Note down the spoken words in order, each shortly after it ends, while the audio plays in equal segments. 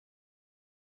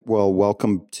Well,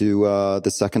 welcome to the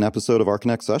second episode of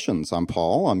Archinect Sessions. I'm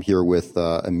Paul. I'm here with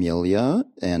Amelia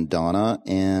and Donna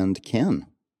and Ken.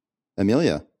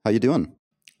 Amelia, how you doing?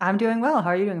 I'm doing well.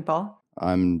 How are you doing, Paul?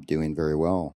 I'm doing very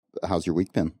well. How's your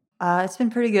week been? It's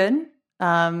been pretty good.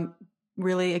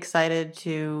 Really excited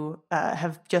to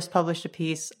have just published a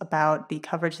piece about the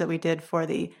coverage that we did for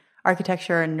the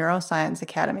Architecture and Neuroscience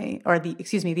Academy, or the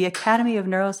Academy of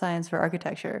Neuroscience for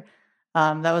Architecture.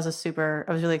 I was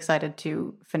really excited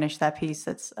to finish that piece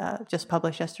that's just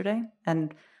published yesterday.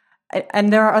 And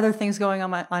there are other things going on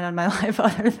my life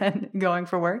other than going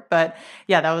for work. But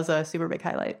yeah, that was a super big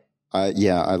highlight. I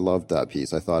loved that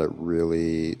piece. I thought it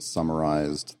really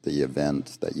summarized the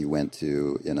event that you went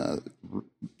to in a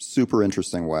super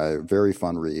interesting way. Very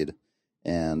fun read.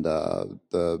 And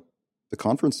the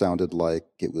conference sounded like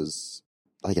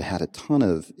it had a ton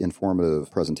of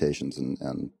informative presentations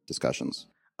and discussions.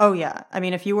 Oh, yeah. I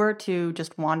mean, if you were to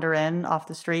just wander in off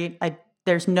the street,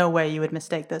 there's no way you would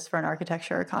mistake this for an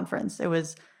architecture conference. It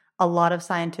was a lot of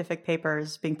scientific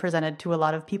papers being presented to a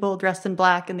lot of people dressed in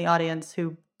black in the audience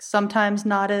who sometimes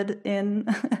nodded in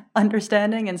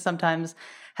understanding and sometimes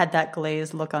had that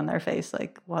glazed look on their face,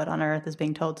 like, what on earth is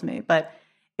being told to me? But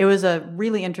it was a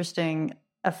really interesting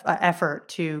effort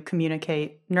to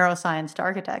communicate neuroscience to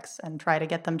architects and try to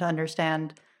get them to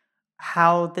understand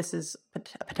how this is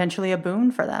potentially a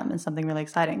boon for them and something really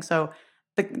exciting. So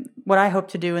what I hope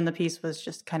to do in the piece was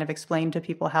just kind of explain to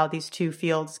people how these two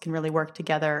fields can really work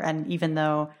together. And even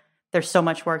though there's so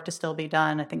much work to still be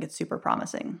done, I think it's super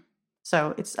promising.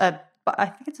 So I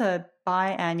think it's a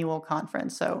biannual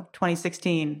conference. So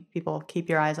 2016, people keep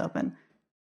your eyes open.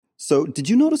 So did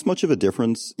you notice much of a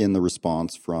difference in the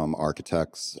response from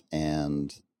architects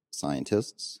and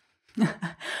scientists?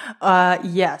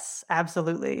 Yes,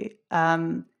 absolutely.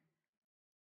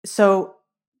 So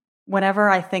whenever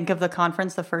I think of the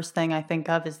conference, the first thing I think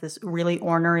of is this really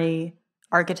ornery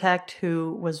architect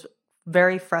who was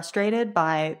very frustrated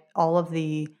by all of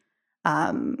the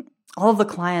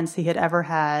clients he had ever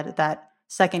had that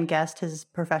second guessed his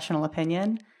professional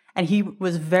opinion. And he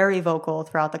was very vocal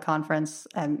throughout the conference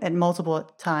and multiple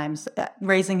times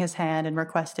raising his hand and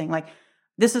requesting, like,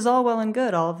 this is all well and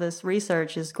good. All of this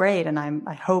research is great. And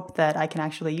I hope that I can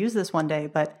actually use this one day.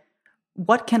 But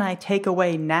what can I take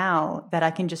away now that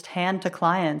I can just hand to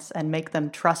clients and make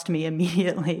them trust me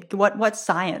immediately? What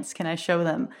science can I show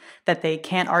them that they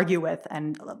can't argue with?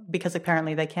 And because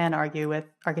apparently they can argue with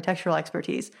architectural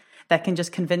expertise, that can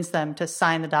just convince them to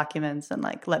sign the documents and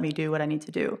like, let me do what I need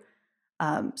to do.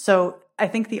 So I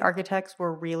think the architects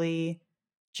were really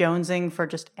jonesing for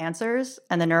just answers,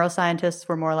 and the neuroscientists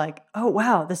were more like, oh,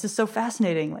 wow, this is so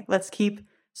fascinating. Like, let's keep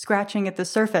scratching at the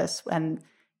surface and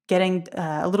getting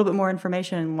a little bit more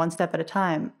information one step at a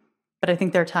time. But I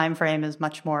think their time frame is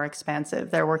much more expansive.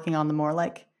 They're working on the more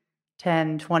like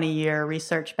 10, 20-year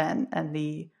research bent, and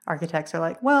the architects are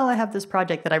like, well, I have this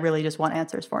project that I really just want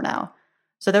answers for now.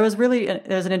 So there was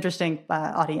an interesting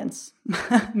audience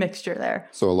mixture there.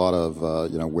 So a lot of,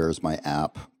 where's my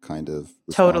app kind of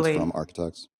response Totally. From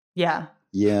architects. Yeah.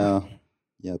 Yeah.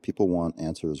 People want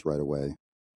answers right away.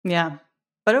 Yeah.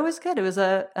 But it was good. It was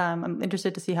I'm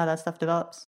interested to see how that stuff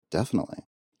develops. Definitely.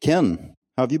 Ken,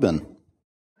 how have you been?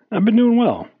 I've been doing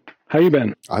well. How you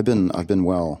been? I've been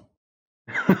well.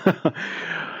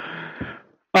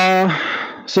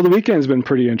 So the weekend's been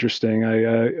pretty interesting.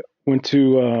 I went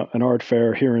to an art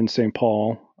fair here in St.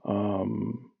 Paul,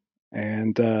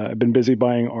 and I've been busy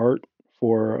buying art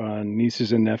for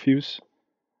nieces and nephews.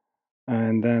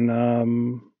 And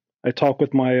then I talked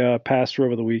with my pastor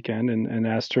over the weekend and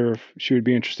asked her if she would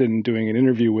be interested in doing an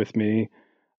interview with me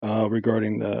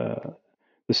regarding the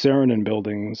Saarinen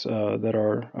buildings that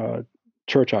our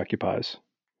church occupies,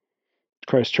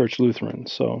 Christ Church Lutheran.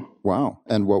 So wow.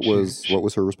 And what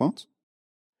was her response?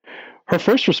 Her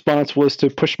first response was to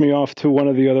push me off to one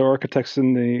of the other architects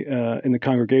in the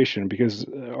congregation, because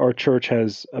our church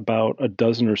has about a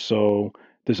dozen or so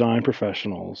design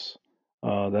professionals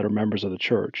that are members of the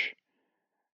church.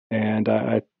 And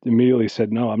I immediately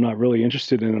said, no, I'm not really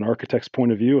interested in an architect's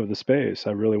point of view of the space.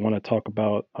 I really want to talk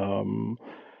about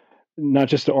not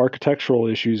just the architectural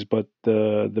issues, but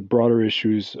the broader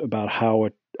issues about how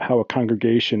a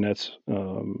congregation that's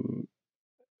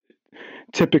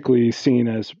typically seen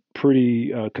as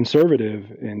pretty conservative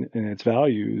in its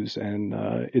values and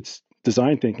its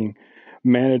design thinking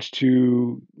managed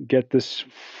to get this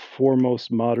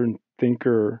foremost modern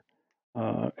thinker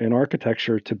in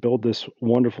architecture to build this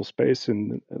wonderful space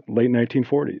in the late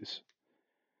 1940s.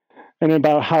 And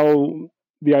about how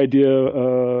the idea,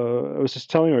 I was just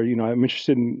telling her, I'm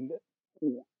interested in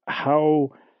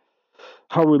how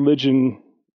religion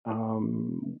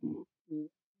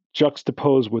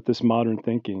juxtaposed with this modern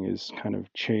thinking is kind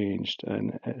of changed,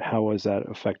 and how has that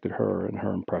affected her and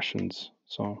her impressions.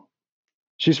 So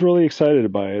she's really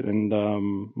excited by it, and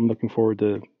I'm looking forward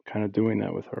to kind of doing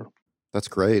that with her. That's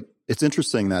great. It's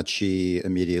interesting that she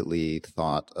immediately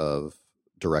thought of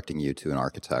directing you to an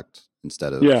architect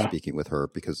instead of speaking with her,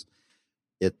 because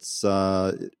it's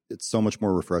so much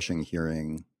more refreshing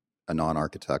hearing a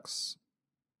non-architect's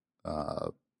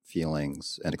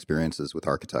feelings and experiences with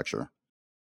architecture.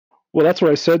 Well, that's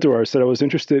what I said to her. I said I was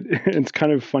interested. It's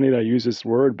kind of funny that I use this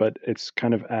word, but it's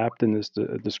kind of apt in this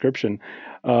description.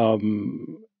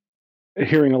 Hearing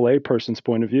a layperson's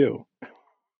point of view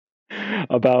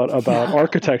about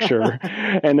architecture,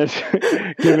 and it's,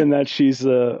 given that she's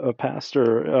a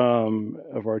pastor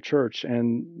of our church,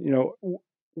 and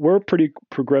we're a pretty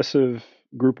progressive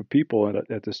group of people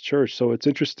at this church, so it's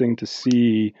interesting to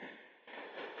see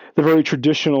the very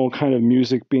traditional kind of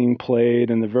music being played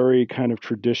and the very kind of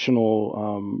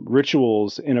traditional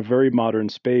rituals in a very modern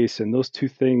space. And those two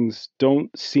things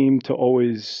don't seem to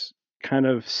always kind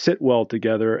of sit well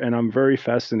together. And I'm very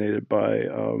fascinated by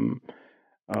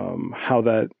how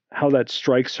that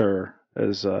strikes her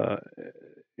as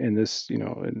in this,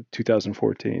 in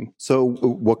 2014. So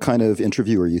what kind of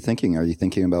interview are you thinking? Are you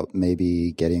thinking about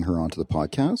maybe getting her onto the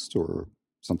podcast or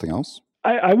something else?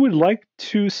 I would like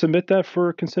to submit that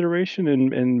for consideration,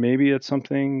 and maybe it's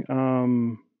something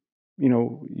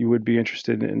you would be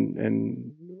interested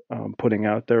in putting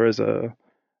out there as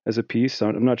a piece.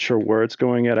 I'm not sure where it's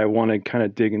going yet. I want to kind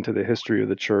of dig into the history of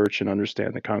the church and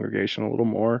understand the congregation a little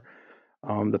more,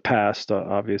 the past,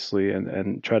 obviously,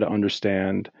 and try to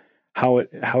understand how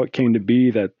it came to be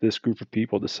that this group of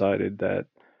people decided that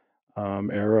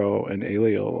Arrow and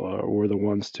Aliel were the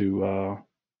ones to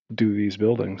do these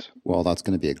buildings. Well, that's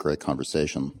going to be a great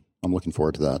conversation. I'm looking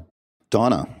forward to that.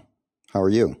 Donna, how are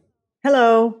you?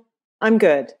 Hello. I'm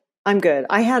good.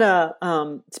 I had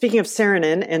speaking of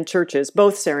Saarinen and churches,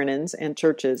 both Saarinens and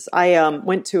churches, I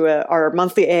went to our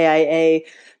monthly AIA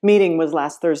meeting was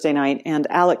last Thursday night, and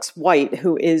Alex White,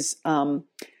 who is,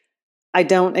 I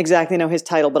don't exactly know his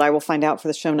title, but I will find out for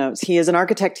the show notes. He is an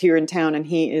architect here in town, and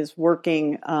he is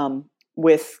working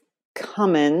with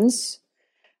Koense.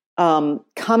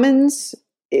 Koense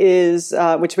is,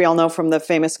 which we all know from the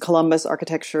famous Columbus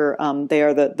architecture. They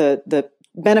are the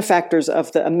benefactors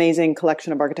of the amazing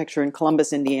collection of architecture in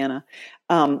Columbus, Indiana,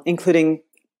 including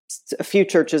a few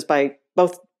churches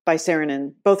both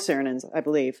Saarinens, I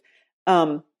believe.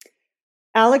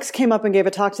 Alex came up and gave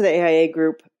a talk to the AIA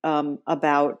group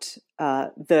about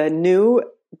the new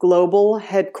global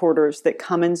headquarters that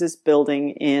Koense is building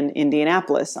in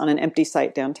Indianapolis on an empty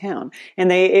site downtown. And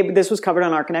this was covered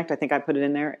on Archinect. I think I put it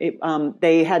in there.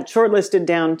 They had shortlisted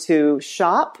down to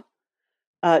Shop,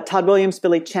 Todd Williams,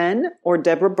 Billy Chen, or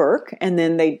Deborah Burke. And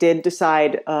then they did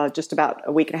decide just about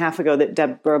a week and a half ago that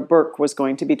Deborah Burke was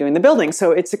going to be doing the building.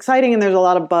 So it's exciting, and there's a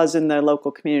lot of buzz in the local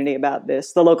community about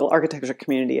this, the local architecture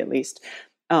community at least.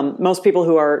 Most people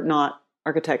who are not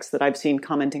architects that I've seen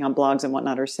commenting on blogs and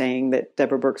whatnot are saying that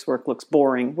Deborah Burke's work looks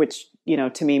boring, which,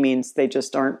 to me means they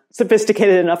just aren't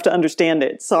sophisticated enough to understand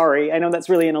it. Sorry. I know that's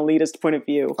really an elitist point of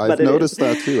view. I've noticed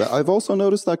that too. I've also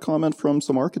noticed that comment from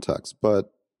some architects,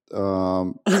 but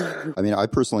I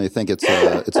personally think it's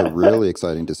a really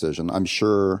exciting decision. I'm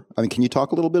sure. Can you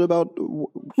talk a little bit about?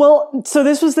 Well, so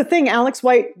this was the thing. Alex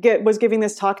White was giving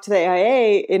this talk to the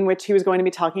AIA in which he was going to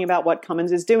be talking about what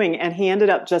Koense is doing, and he ended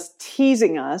up just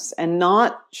teasing us and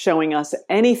not showing us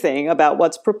anything about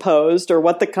what's proposed or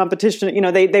what the competition.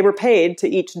 They were paid to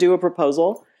each do a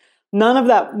proposal. None of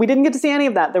that. We didn't get to see any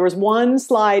of that. There was one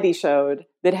slide he showed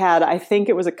that had, I think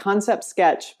it was a concept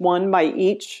sketch, one by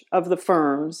each of the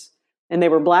firms, and they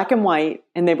were black and white,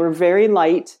 and they were very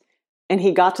light. And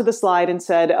he got to the slide and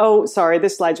said, "Oh, sorry,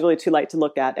 this slide's really too light to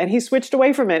look at." And he switched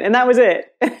away from it, and that was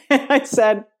it. I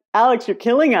said, "Alex, you're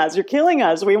killing us. You're killing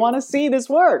us. We want to see this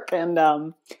work." And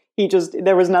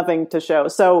there was nothing to show.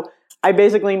 So I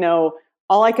basically know,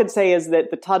 all I could say is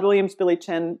that the Todd Williams, Billy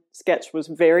Chen sketch was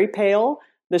very pale.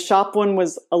 The Shop one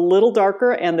was a little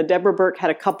darker, and the Deborah Burke had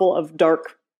a couple of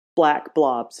dark black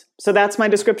blobs. So that's my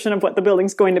description of what the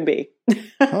building's going to be,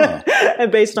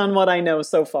 based on what I know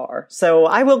so far. So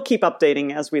I will keep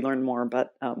updating as we learn more,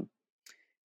 but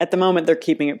at the moment they're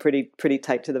keeping it pretty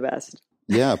tight to the vest.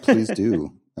 Yeah, please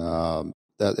do. That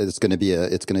it's going to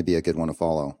be a good one to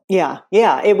follow. Yeah,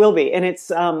 it will be, and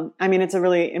it's it's a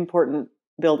really important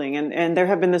building, and there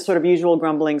have been this sort of usual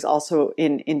grumblings also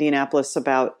in Indianapolis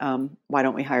about why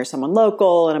don't we hire someone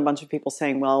local, and a bunch of people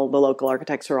saying, well, the local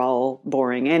architects are all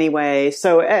boring anyway.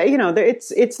 So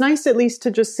it's nice at least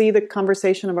to just see the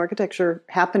conversation of architecture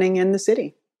happening in the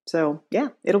city. So yeah,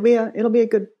 it'll be a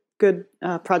good good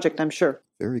project, I'm sure.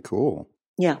 Very cool.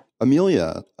 Yeah.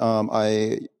 Amelia,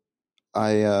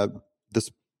 this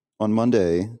on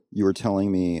Monday, you were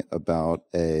telling me about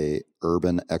a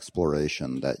urban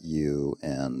exploration that you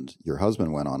and your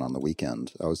husband went on the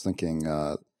weekend. I was thinking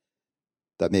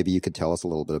that maybe you could tell us a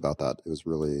little bit about that.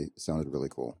 It sounded really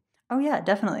cool. Oh yeah,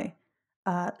 definitely.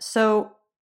 So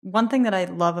one thing that I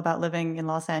love about living in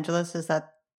Los Angeles is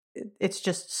that it's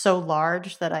just so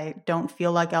large that I don't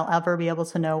feel like I'll ever be able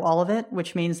to know all of it,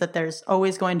 which means that there's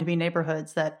always going to be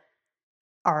neighborhoods that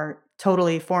are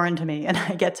totally foreign to me and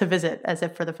I get to visit as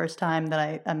if for the first time that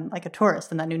I am like a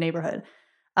tourist in that new neighborhood.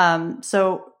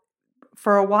 So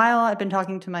for a while, I've been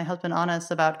talking to my husband,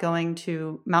 Anas, about going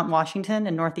to Mount Washington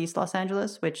in Northeast Los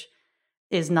Angeles, which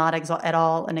is not at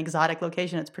all an exotic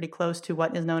location. It's pretty close to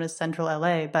what is known as Central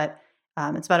LA, but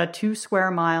it's about a 2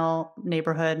 square mile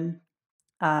neighborhood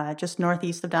just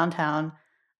northeast of downtown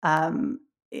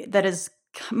that is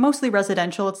mostly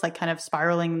residential. It's like kind of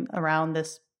spiraling around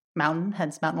this mountain,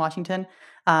 hence Mount Washington.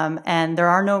 And there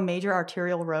are no major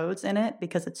arterial roads in it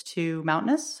because it's too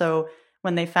mountainous. So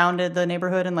when they founded the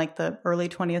neighborhood in like the early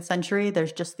 20th century,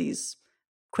 there's just these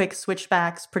quick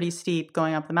switchbacks, pretty steep,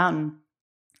 going up the mountain.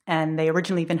 And they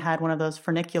originally even had one of those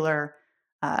funicular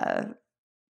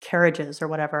carriages or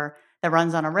whatever that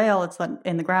runs on a rail. It's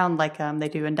in the ground like they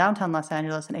do in downtown Los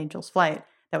Angeles in Angel's Flight.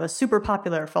 That was super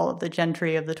popular for all of the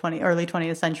gentry of the early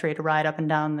 20th century to ride up and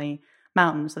down the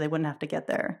mountain so they wouldn't have to get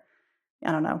their,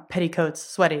 I don't know, petticoats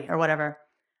sweaty or whatever.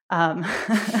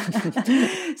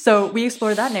 So we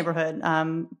explored that neighborhood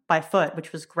by foot,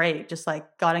 which was great. Just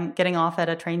like getting off at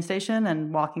a train station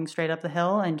and walking straight up the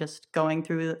hill and just snaking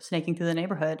through the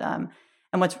neighborhood. And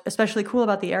what's especially cool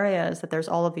about the area is that there's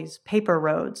all of these paper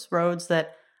roads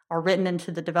that are written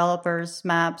into the developers'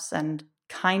 maps and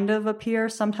kind of appear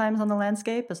sometimes on the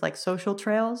landscape as like social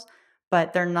trails,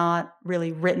 but they're not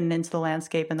really written into the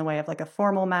landscape in the way of like a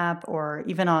formal map, or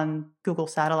even on Google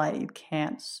Satellite, you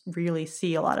can't really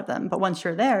see a lot of them. But once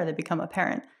you're there, they become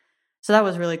apparent. So that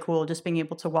was really cool, just being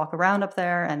able to walk around up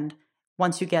there. And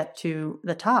once you get to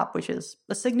the top, which is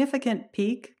a significant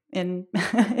peak in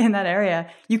in that area,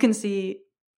 you can see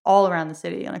all around the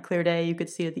city. On a clear day, you could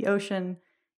see the ocean.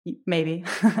 Maybe.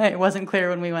 It wasn't clear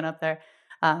when we went up there.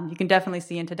 You can definitely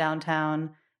see into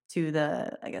downtown, to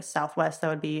the, I guess, southwest that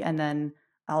would be, and then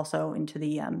also into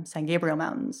the San Gabriel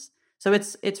Mountains. So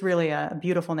it's really a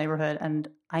beautiful neighborhood. And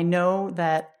I know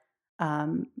that I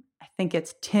think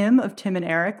it's Tim of Tim and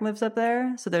Eric lives up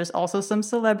there. So there's also some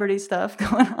celebrity stuff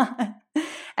going on.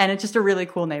 And it's just a really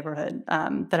cool neighborhood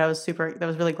that I was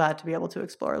really glad to be able to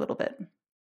explore a little bit.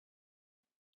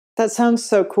 That sounds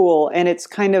so cool. And it's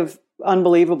kind of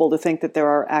unbelievable to think that there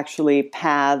are actually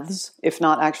paths, if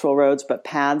not actual roads, but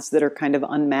paths that are kind of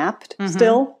unmapped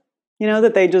still. You know,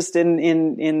 that they just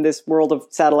in this world of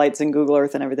satellites and Google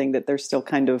Earth and everything, that there's still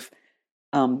kind of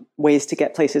ways to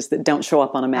get places that don't show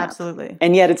up on a map. Absolutely.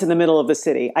 And yet it's in the middle of the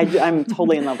city. I'm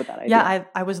totally in love with that idea. Yeah,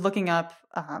 I was looking up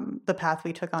the path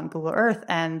we took on Google Earth,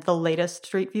 and the latest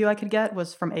street view I could get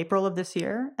was from April of this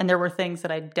year. And there were things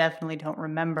that I definitely don't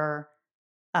remember,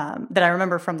 that I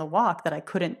remember from the walk that I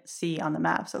couldn't see on the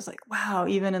map. So I was like, wow,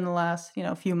 even in the last,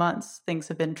 few months, things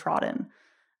have been trodden.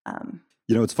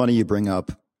 It's funny you bring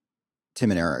up Tim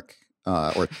and Eric,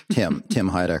 or Tim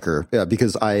Heidecker. Yeah,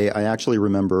 because I actually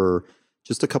remember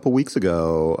just a couple weeks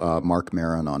ago, Mark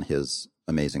Maron on his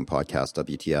amazing podcast,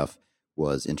 WTF,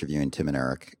 was interviewing Tim and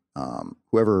Eric.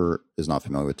 Whoever is not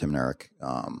familiar with Tim and Eric,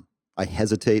 I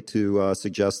hesitate to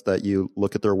suggest that you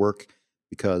look at their work,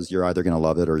 because you're either going to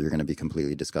love it or you're going to be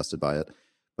completely disgusted by it.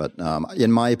 But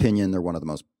in my opinion, they're one of the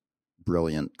most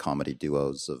brilliant comedy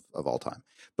duos of all time.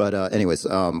 But anyways,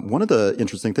 one of the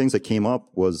interesting things that came up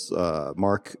was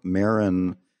Mark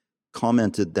Maron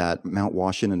commented that Mount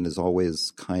Washington has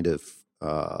always kind of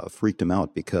freaked him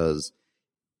out, because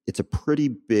it's a pretty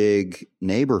big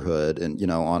neighborhood and,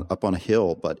 up on a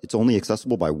hill, but it's only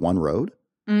accessible by one road.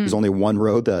 There's only one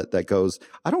road that goes.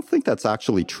 I don't think that's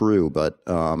actually true, but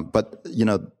I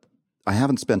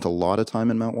haven't spent a lot of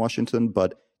time in Mount Washington,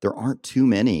 but there aren't too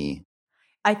many.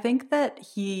 I think that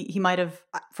he might have,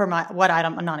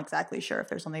 I'm not exactly sure if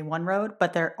there's only one road,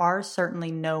 but there are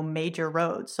certainly no major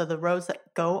roads. So the roads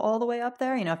that go all the way up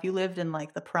there, if you lived in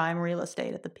like the prime real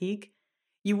estate at the peak,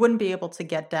 you wouldn't be able to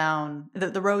get down.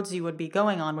 The roads you would be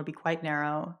going on would be quite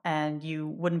narrow, and you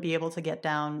wouldn't be able to get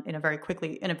down in a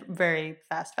very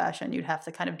fast fashion. You'd have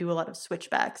to kind of do a lot of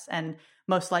switchbacks, and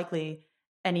most likely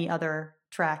any other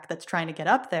track that's trying to get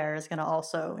up there is going to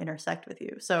also intersect with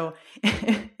you. So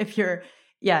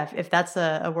if that's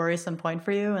a worrisome point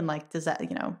for you, and like, does that,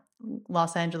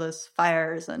 Los Angeles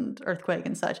fires and earthquake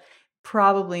and such,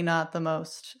 probably not the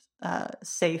most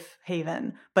safe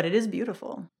haven, but it is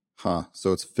beautiful. Huh.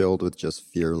 So it's filled with just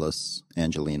fearless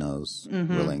Angelinos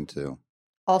willing to.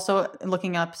 Also,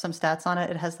 looking up some stats on it,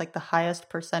 it has like the highest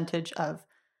percentage of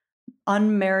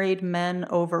unmarried men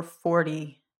over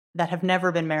 40 that have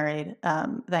never been married,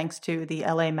 thanks to the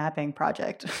LA mapping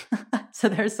project. So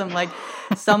there's some like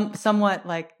somewhat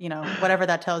like, whatever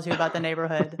that tells you about the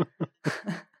neighborhood.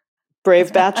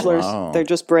 Brave bachelors. Wow. They're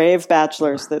just brave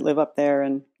bachelors that live up there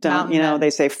and don't, Mountain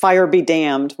they say, fire be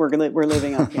damned. We're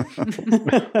living up here.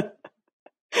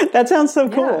 That sounds so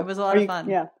cool. Yeah, it was a lot of fun.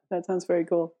 Yeah, that sounds very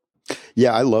cool.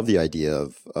 Yeah, I love the idea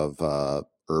of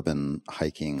urban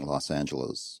hiking Los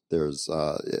Angeles. There's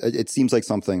it seems like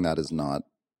something that is not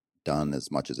done as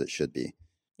much as it should be.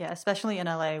 Yeah, especially in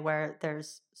LA where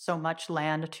there's so much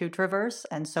land to traverse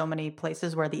and so many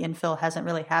places where the infill hasn't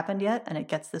really happened yet, and it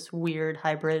gets this weird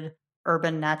hybrid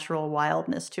urban natural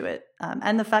wildness to it.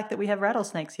 And the fact that we have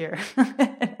rattlesnakes here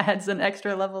it adds an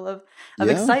extra level of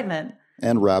excitement.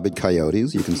 And rabid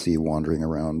coyotes you can see wandering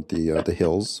around the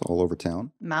hills all over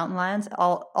town. Mountain lions,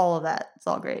 all of that. It's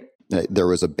all great. There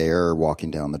was a bear walking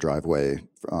down the driveway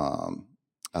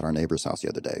at our neighbor's house the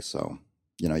other day. So,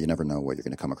 you never know what you're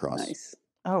going to come across. Nice.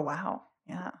 Oh, wow.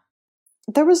 Yeah.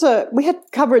 We had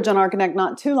coverage on Archinect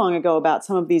not too long ago about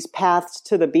some of these paths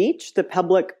to the beach, the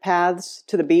public paths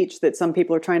to the beach that some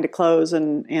people are trying to close.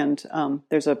 And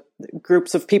there's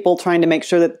groups of people trying to make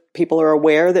sure that people are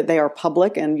aware that they are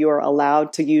public and you are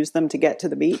allowed to use them to get to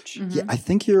the beach. Mm-hmm. Yeah, I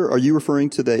think are you referring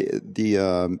to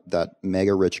that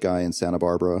mega rich guy in Santa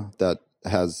Barbara that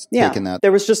has taken that?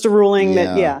 There was just a ruling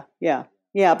that,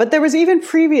 but there was even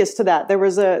previous to that, there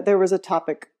was a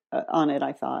topic on it,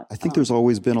 I thought. I think there's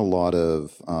always been a lot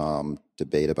of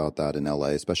debate about that in LA,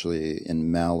 especially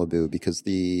in Malibu, because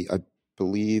I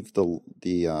believe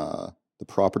the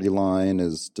property line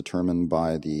is determined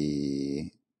by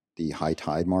the high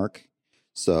tide mark.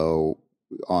 So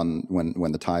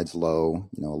when the tide's low,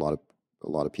 a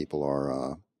lot of people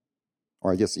are,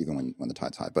 or I guess even when the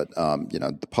tide's high, but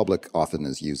the public often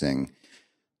is using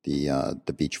the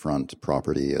beachfront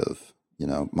property of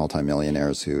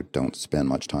multimillionaires who don't spend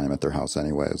much time at their house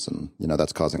anyways. And,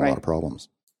 that's causing a lot of problems.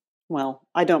 Well,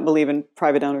 I don't believe in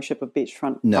private ownership of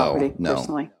beachfront property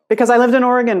personally, No. Because I lived in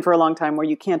Oregon for a long time where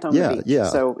you can't own the beach. Yeah.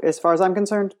 So as far as I'm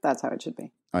concerned, that's how it should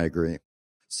be. I agree.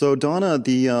 So Donna,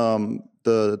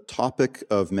 the topic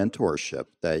of mentorship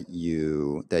that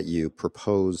you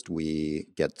proposed we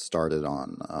get started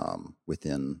on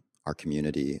within our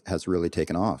community has really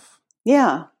taken off.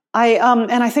 Yeah.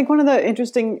 And I think one of the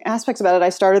interesting aspects about it, I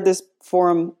started this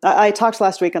forum. I talked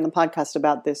last week on the podcast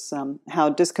about this, how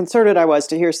disconcerted I was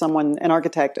to hear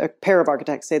a pair of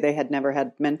architects say they had never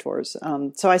had mentors.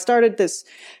 So I started this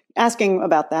asking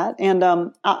about that. And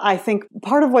I think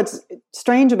part of what's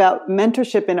strange about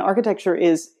mentorship in architecture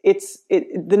is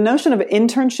the notion of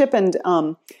internship and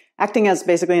acting as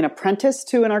basically an apprentice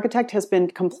to an architect has been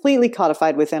completely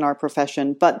codified within our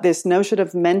profession, but this notion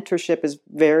of mentorship is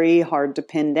very hard to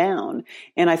pin down.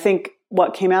 And I think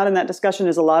what came out in that discussion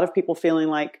is a lot of people feeling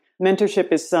like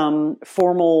mentorship is some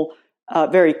formal,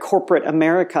 very corporate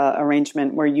America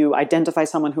arrangement where you identify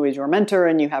someone who is your mentor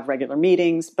and you have regular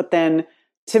meetings. But then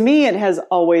to me, it has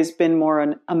always been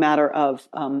more a matter of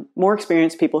more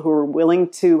experienced people who are willing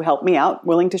to help me out,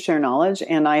 willing to share knowledge.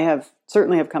 And I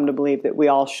certainly have come to believe that we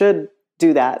all should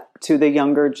do that to the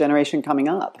younger generation coming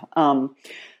up.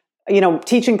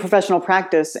 Teaching professional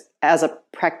practice as a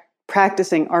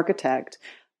practicing architect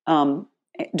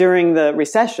during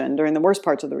the worst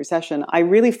parts of the recession, I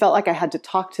really felt like I had to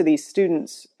talk to these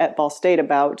students at Ball State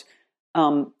about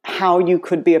how you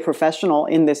could be a professional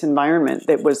in this environment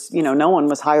that was, no one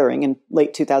was hiring in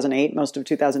late 2008, most of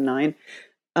 2009.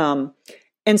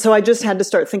 And so I just had to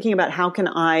start thinking about how can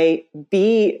I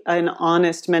be an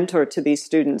honest mentor to these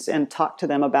students and talk to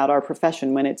them about our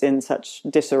profession when it's in such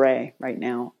disarray right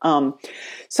now.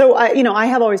 So I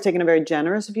have always taken a very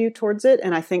generous view towards it.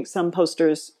 And I think some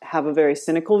posters have a very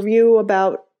cynical view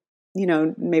about,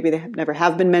 maybe they never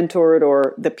have been mentored,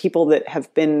 or the people that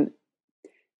have been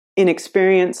in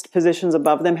experienced positions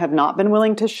above them have not been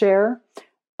willing to share.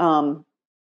 I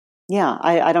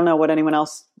don't know what anyone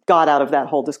else got out of that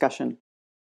whole discussion.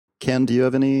 Ken, do you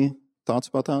have any thoughts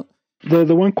about that?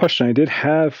 The one question I did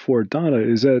have for Donna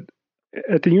is that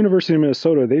at the University of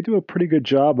Minnesota, they do a pretty good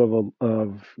job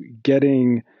of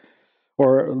getting,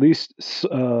 or at least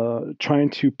trying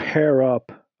to pair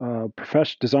up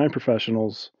design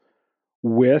professionals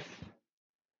with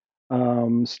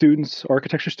students,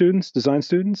 architecture students, design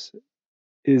students.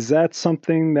 Is that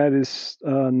something that is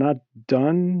not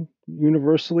done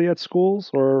universally at schools,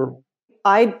 or?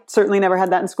 I certainly never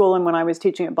had that in school. And when I was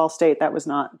teaching at Ball State, that was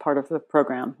not part of the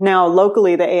program. Now,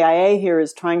 locally, the AIA here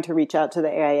is trying to reach out to the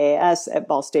AIAS at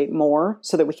Ball State more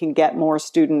so that we can get more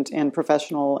student and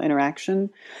professional interaction.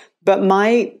 But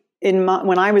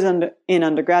when I was in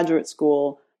undergraduate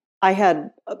school, I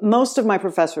had most of my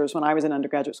professors when I was in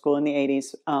undergraduate school in the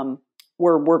 80s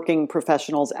were working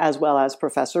professionals as well as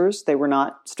professors. They were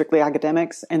not strictly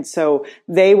academics. And so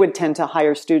they would tend to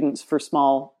hire students for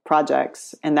small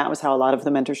projects. And that was how a lot of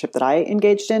the mentorship that I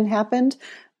engaged in happened.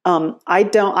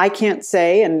 I can't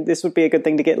say, and this would be a good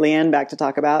thing to get Leanne back to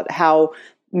talk about, how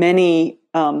many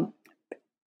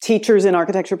teachers in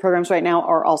architecture programs right now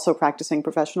are also practicing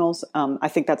professionals. I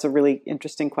think that's a really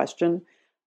interesting question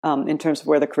in terms of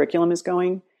where the curriculum is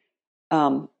going.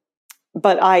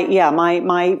 But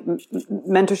my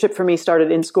mentorship for me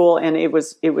started in school, and it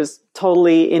was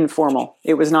totally informal.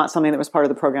 It was not something that was part of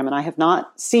the program. And I have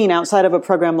not seen, outside of a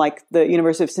program like the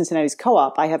University of Cincinnati's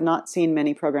co-op, I have not seen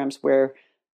many programs where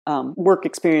work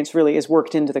experience really is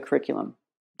worked into the curriculum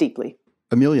deeply.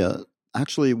 Amelia,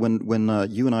 actually, when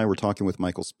you and I were talking with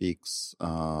Michael Speaks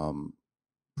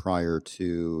prior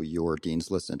to your Dean's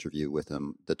List interview with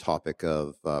him, the topic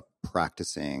of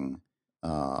practicing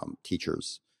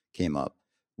teachers came up.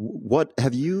 What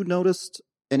have you noticed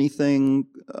anything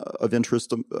of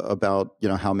interest about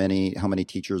how many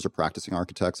teachers are practicing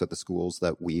architects at the schools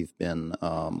that we've been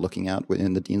looking at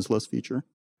in the Dean's List feature?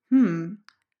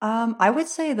 I would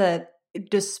say that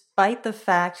despite the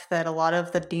fact that a lot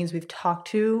of the deans we've talked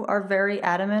to are very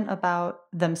adamant about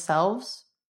themselves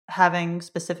having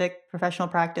specific professional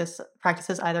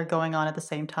practices either going on at the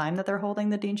same time that they're holding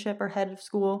the deanship or head of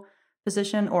school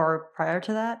position or prior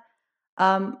to that,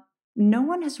 no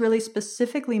one has really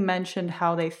specifically mentioned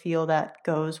how they feel that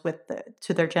goes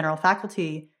to their general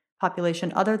faculty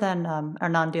population, other than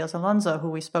Hernan Diaz Alonso, who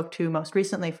we spoke to most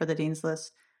recently for the Dean's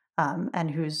List,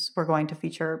 and we're going to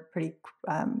feature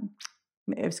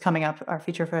it's coming up. Our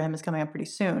feature for him is coming up pretty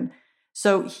soon.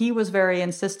 So he was very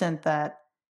insistent that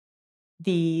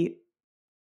the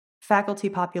faculty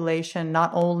population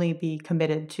not only be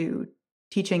committed to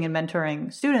teaching and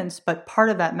mentoring students, but part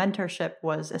of that mentorship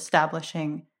was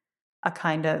establishing a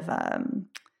kind of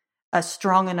a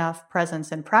strong enough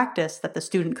presence in practice that the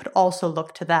student could also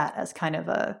look to that as kind of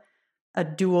a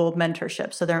dual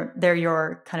mentorship. So they're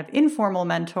your kind of informal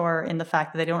mentor in the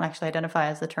fact that they don't actually identify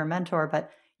as the term mentor,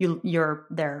 but you're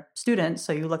their students,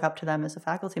 so you look up to them as a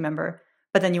faculty member.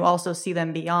 But then you also see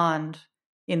them beyond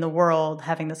in the world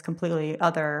having this completely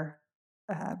other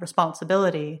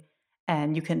responsibility,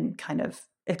 and you can kind of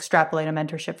extrapolate a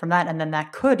mentorship from that, and then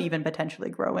that could even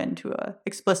potentially grow into a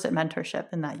explicit mentorship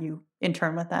in that you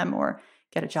intern with them or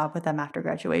get a job with them after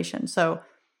graduation. So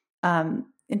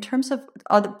in terms of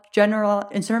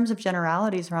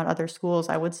generalities around other schools,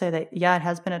 I would say that it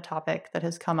has been a topic that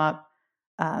has come up,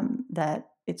 that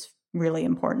it's really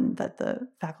important that the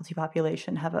faculty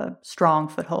population have a strong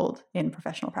foothold in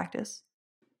professional practice.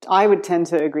 I would tend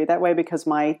to agree that way because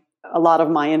a lot of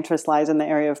my interest lies in the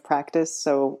area of practice.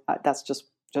 So that's just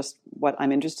what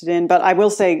I'm interested in. But I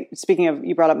will say, speaking of,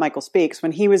 you brought up Michael Speaks,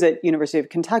 when he was at University of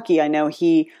Kentucky, I know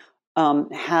he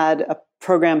had a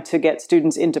program to get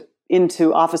students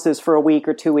into offices for a week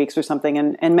or 2 weeks or something.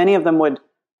 And many of them would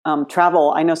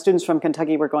travel. I know students from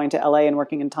Kentucky were going to LA and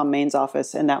working in Tom Main's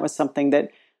office. And that was something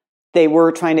that they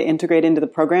were trying to integrate into the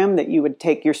program, that you would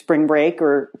take your spring break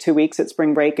or 2 weeks at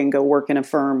spring break and go work in a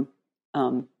firm.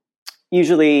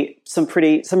 Usually some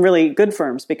really good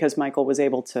firms, because Michael was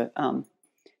able to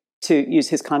use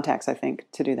his contacts, I think,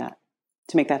 to do that,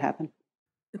 to make that happen.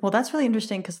 Well, that's really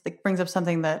interesting because it brings up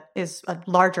something that is a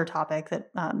larger topic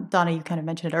that, Donna, you kind of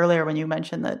mentioned it earlier when you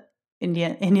mentioned that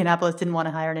Indianapolis didn't want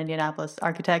to hire an Indianapolis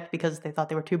architect because they thought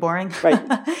they were too boring. Right.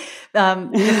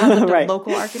 The concept of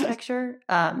local architecture,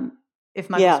 if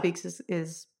Michael Speaks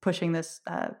is pushing this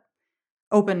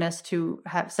openness to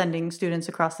sending students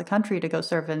across the country to go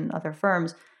serve in other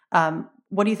firms,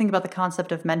 what do you think about the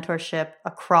concept of mentorship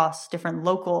across different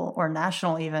local or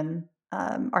national even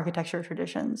architecture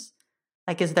traditions?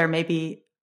 Like, is there maybe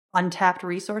untapped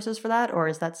resources for that, or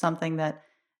is that something that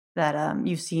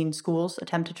you've seen schools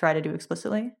attempt to try to do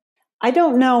explicitly? I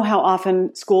don't know how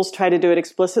often schools try to do it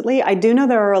explicitly. I do know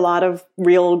there are a lot of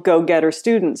real go-getter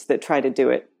students that try to do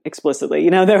it explicitly.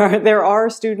 There are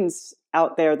students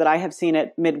out there that I have seen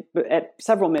at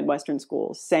several Midwestern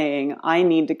schools saying, I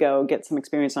need to go get some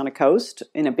experience on a coast,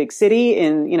 in a big city,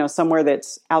 in somewhere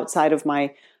that's outside of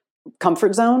my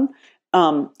comfort zone,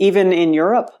 even in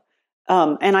Europe.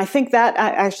 And I think that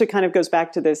actually kind of goes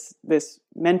back to this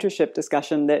mentorship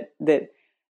discussion that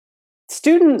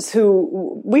students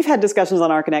we've had discussions on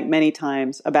Archinect many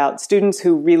times about students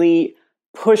who really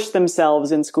push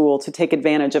themselves in school to take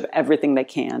advantage of everything they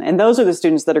can. And those are the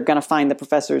students that are going to find the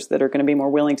professors that are going to be more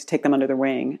willing to take them under the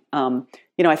wing.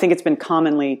 I think it's been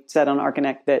commonly said on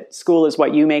Archinect that school is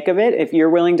what you make of it. If you're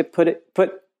willing to put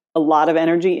a lot of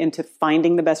energy into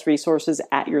finding the best resources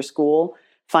at your school,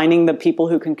 finding the people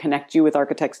who can connect you with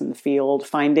architects in the field,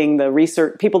 finding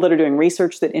the people that are doing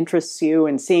research that interests you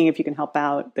and seeing if you can help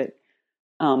out, that,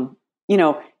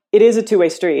 it is a two-way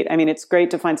street. I mean, it's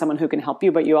great to find someone who can help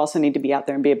you, but you also need to be out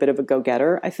there and be a bit of a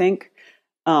go-getter, I think.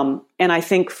 And I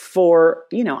think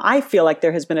I feel like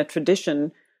there has been a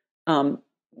tradition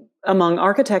among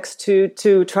architects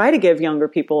to try to give younger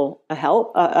people a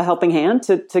helping hand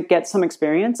to get some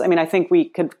experience. I mean, I think we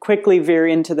could quickly veer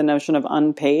into the notion of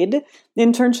unpaid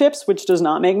internships, which does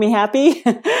not make me happy.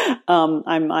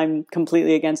 I'm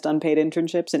completely against unpaid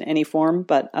internships in any form,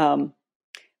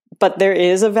 but there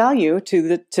is a value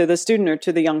to the student or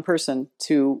to the young person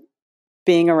to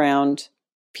being around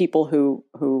people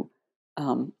who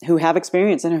have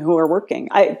experience and who are working.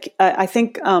 I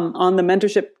think on the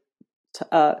mentorship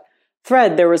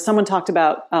thread, there was someone talked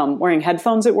about wearing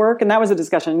headphones at work, and that was a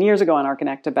discussion years ago on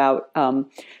Archinect about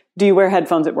do you wear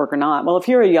headphones at work or not? Well, if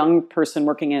you're a young person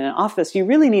working in an office, you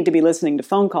really need to be listening to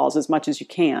phone calls as much as you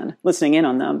can, listening in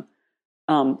on them,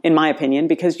 in my opinion,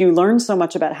 because you learn so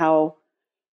much about how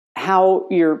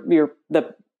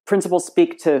the principals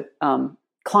speak to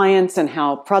clients and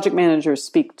how project managers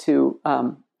speak to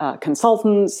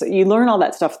consultants. You learn all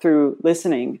that stuff through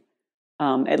listening.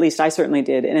 At least I certainly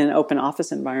did in an open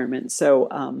office environment.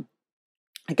 So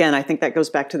again, I think that goes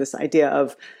back to this idea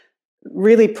of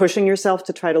really pushing yourself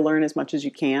to try to learn as much as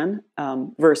you can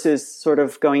versus sort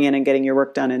of going in and getting your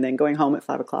work done and then going home at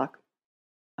 5:00.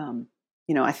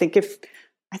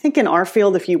 I think in our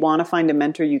field, if you want to find a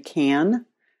mentor, you can.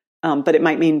 But it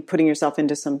might mean putting yourself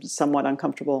into some somewhat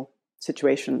uncomfortable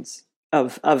situations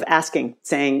of asking,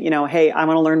 saying, hey, I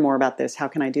want to learn more about this. How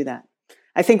can I do that?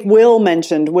 I think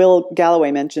Will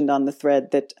Galloway mentioned on the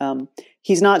thread that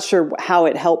he's not sure how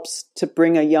it helps to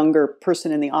bring a younger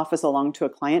person in the office along to a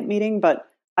client meeting. But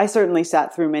I certainly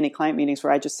sat through many client meetings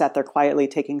where I just sat there quietly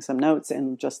taking some notes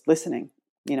and just listening,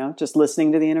 just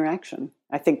listening to the interaction.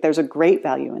 I think there's a great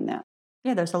value in that.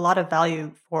 Yeah, there's a lot of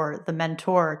value for the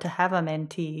mentor to have a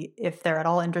mentee if they're at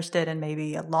all interested in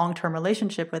maybe a long-term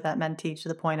relationship with that mentee to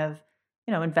the point of,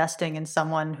 investing in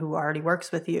someone who already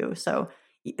works with you. So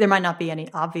there might not be any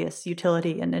obvious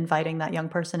utility in inviting that young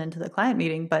person into the client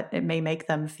meeting, but it may make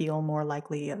them feel more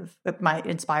likely it might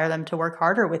inspire them to work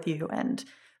harder with you and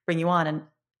bring you on.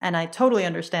 And I totally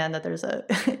understand that there's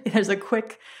a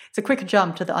quick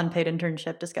jump to the unpaid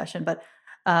internship discussion, but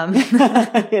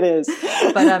it is.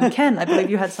 But Ken, I believe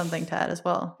you had something to add as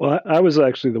well. Well, I was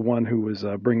actually the one who was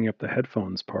bringing up the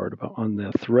headphones part on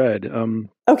the thread.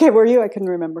 Okay, were you? I couldn't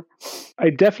remember. I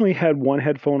definitely had one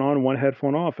headphone on, one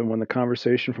headphone off, and when the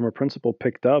conversation from a principal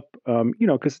picked up,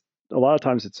 because a lot of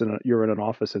times you're in an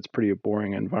office, it's pretty a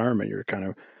boring environment. You're kind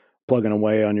of plugging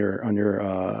away on your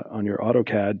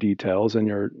AutoCAD details,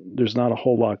 and there's not a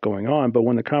whole lot going on. But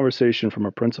when the conversation from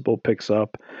a principal picks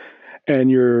up,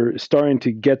 and you're starting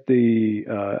to get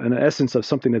an essence of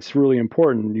something that's really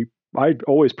important, I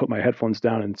always put my headphones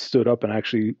down and stood up and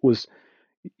actually was,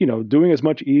 doing as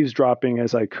much eavesdropping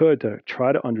as I could to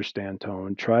try to understand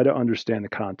tone, try to understand the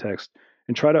context,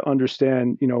 and try to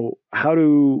understand, how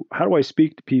do I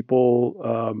speak to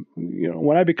people,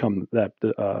 when I become that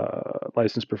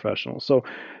licensed professional. So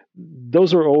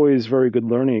those are always very good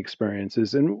learning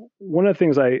experiences. And one of the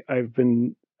things I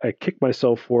kicked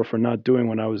myself for not doing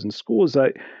when I was in school is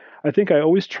I think I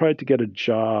always tried to get a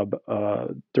job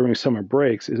during summer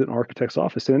breaks in an architect's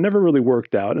office, and it never really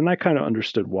worked out. And I kind of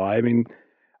understood why. I mean,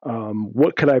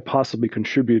 what could I possibly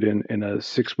contribute in a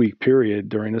 6-week period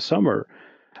during the summer?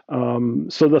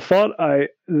 So the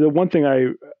one thing I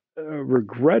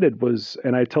regretted was,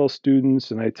 and I tell students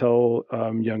and I tell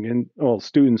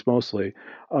students mostly,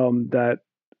 that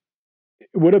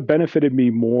it would have benefited me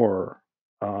more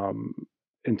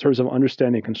in terms of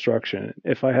understanding construction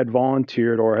if I had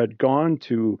volunteered or had gone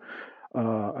to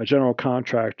a general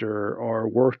contractor or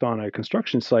worked on a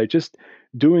construction site, just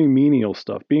doing menial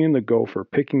stuff, being the gopher,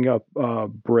 picking up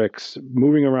bricks,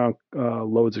 moving around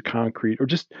loads of concrete, or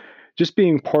just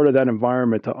being part of that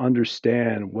environment to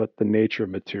understand what the nature of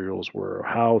materials were,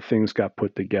 how things got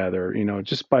put together,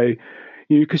 just by,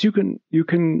 because you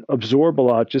can absorb a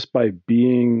lot just by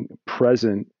being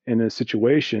present in a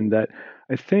situation that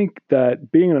I think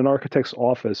that being in an architect's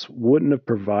office wouldn't have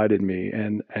provided me.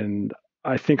 And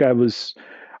I think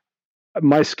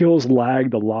my skills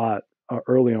lagged a lot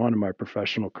early on in my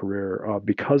professional career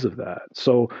because of that.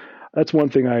 So that's one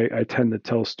thing I tend to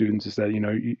tell students is that,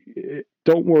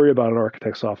 don't worry about an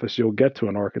architect's office. You'll get to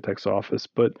an architect's office,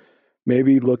 but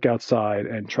maybe look outside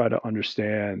and try to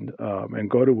understand and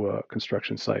go to a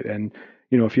construction site. And,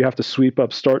 if you have to sweep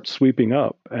up, start sweeping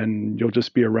up, and you'll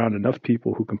just be around enough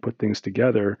people who can put things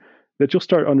together that you'll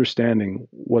start understanding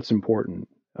what's important,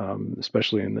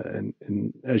 especially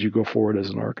in as you go forward as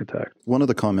an architect. One of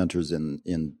the commenters in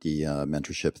the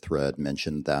mentorship thread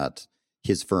mentioned that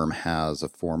his firm has a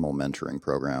formal mentoring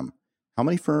program. How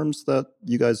many firms that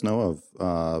you guys know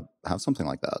of have something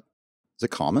like that? Is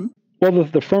it common? Well,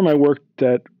 the firm I worked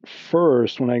at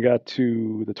first, when I got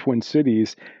to the Twin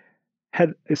Cities,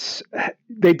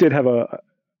 they did have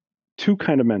two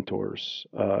kinds of mentors.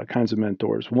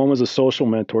 One was a social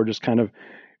mentor, just kind of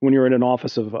when you're in an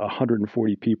office of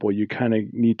 140 people, you kind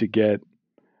of need to get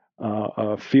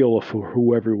a feel of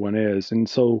who everyone is. And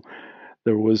so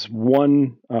there was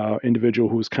one individual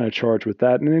who was kind of charged with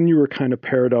that. And then you were kind of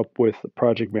paired up with the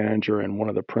project manager and one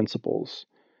of the principals.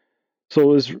 So it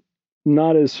was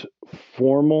not as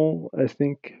formal, I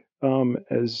think,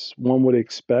 as one would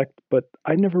expect, but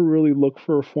I never really looked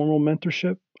for a formal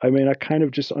mentorship. I mean, I kind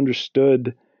of just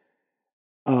understood,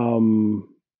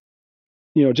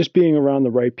 just being around the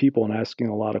right people and asking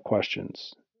a lot of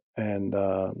questions and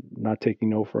not taking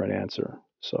no for an answer.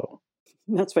 So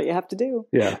that's what you have to do.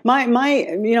 Yeah. My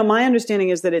understanding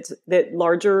is that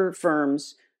larger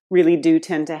firms really do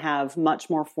tend to have much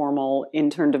more formal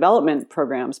intern development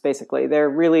programs. Basically, they're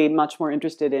really much more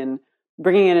interested in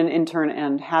bringing in an intern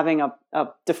and having a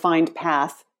defined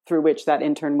path through which that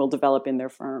intern will develop in their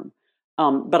firm.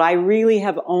 But I really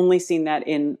have only seen that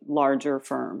in larger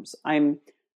firms.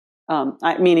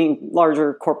 Meaning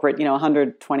larger corporate,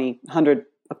 120, 100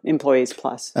 employees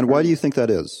plus. And why do you think that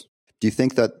is? Do you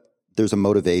think that there's a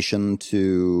motivation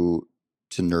to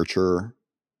nurture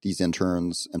these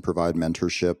interns and provide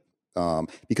mentorship?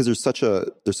 Because there's such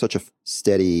a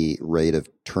steady rate of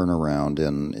turnaround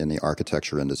in the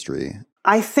architecture industry.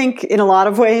 I think in a lot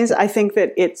of ways, I think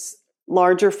that it's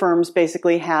larger firms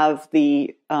basically have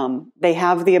the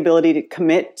ability to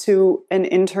commit to an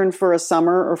intern for a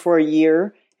summer or for a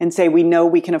year and say, we know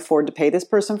we can afford to pay this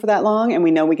person for that long, and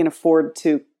we know we can afford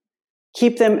to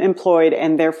keep them employed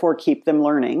and therefore keep them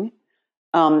learning.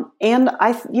 And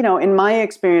in my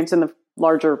experience in the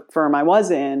larger firm I was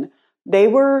in, they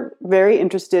were very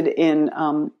interested in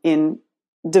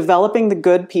developing the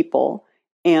good people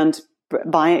and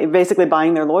basically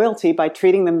buying their loyalty by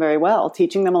treating them very well,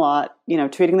 teaching them a lot,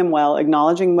 treating them well,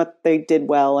 acknowledging what they did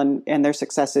well and their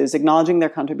successes, acknowledging their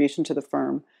contribution to the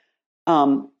firm.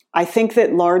 I think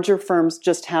that larger firms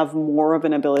just have more of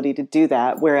an ability to do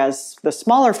that, whereas the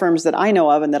smaller firms that I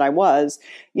know of and that I was,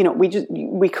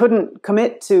 we couldn't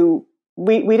commit to.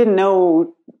 We didn't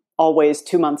know always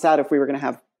 2 months out if we were going to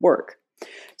have work.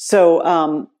 So,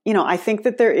 I think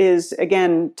that there is,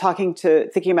 again,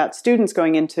 thinking about students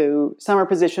going into summer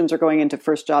positions or going into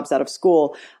first jobs out of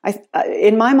school.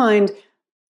 In my mind,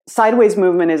 sideways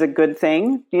movement is a good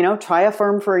thing. Try a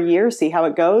firm for a year, see how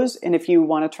it goes. And if you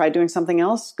want to try doing something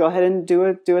else, go ahead and do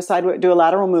a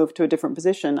lateral move to a different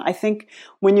position. I think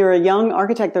when you're a young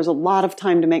architect, there's a lot of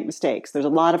time to make mistakes. There's a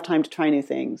lot of time to try new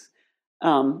things.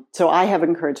 So I have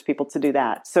encouraged people to do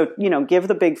that. So, give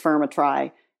the big firm a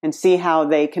try and see how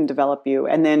they can develop you.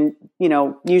 And then,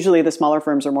 usually the smaller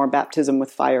firms are more baptism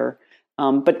with fire,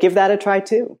 but give that a try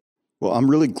too. Well, I'm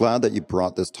really glad that you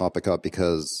brought this topic up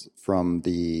because from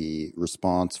the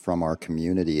response from our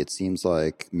community, it seems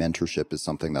like mentorship is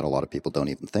something that a lot of people don't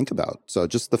even think about. So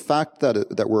just the fact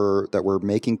that we're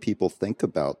making people think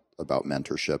about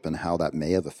mentorship and how that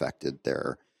may have affected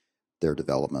their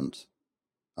development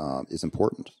is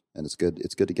important, and it's good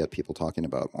to get people talking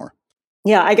about it more.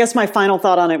 Yeah, I guess my final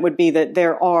thought on it would be that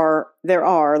there are,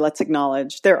 let's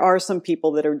acknowledge, there are some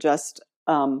people that are just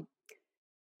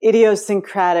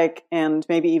idiosyncratic and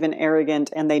maybe even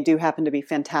arrogant, and they do happen to be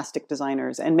fantastic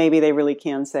designers. And maybe they really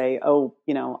can say, oh,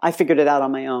 I figured it out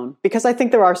on my own. Because I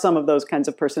think there are some of those kinds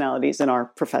of personalities in our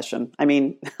profession. I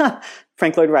mean,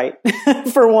 Frank Lloyd Wright,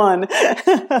 for one.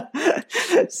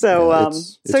 So,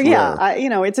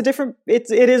 it's a different,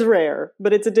 it is rare,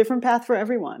 but it's a different path for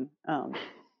everyone.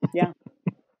 Yeah.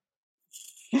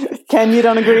 Ken, you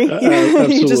don't agree?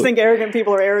 You just think arrogant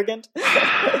people are arrogant?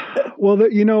 Well,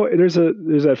 there's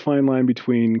that fine line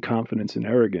between confidence and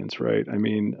arrogance, right? I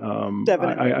mean,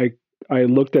 definitely. I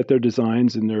looked at their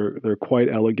designs and they're quite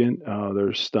elegant.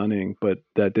 They're stunning, but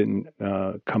that didn't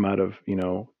come out of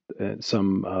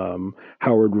some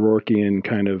Howard Rorkean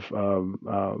kind of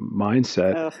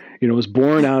mindset. It was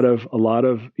born out of a lot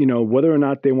of whether or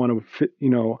not they want to fit,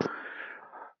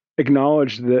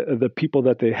 acknowledge the people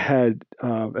that they had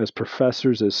as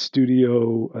professors, as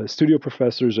studio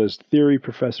professors, as theory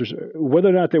professors, whether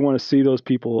or not they want to see those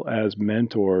people as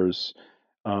mentors,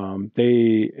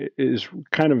 is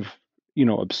kind of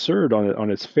absurd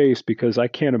on its face, because I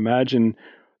can't imagine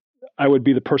I would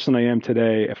be the person I am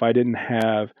today if I didn't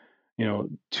have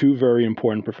two very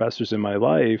important professors in my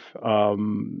life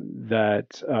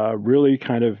that really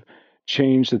kind of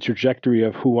changed the trajectory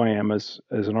of who I am as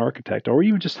an architect, or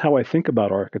even just how I think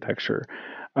about architecture.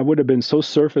 I would have been so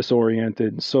surface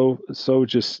oriented, so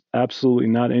just absolutely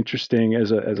not interesting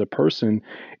as a person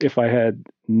if I had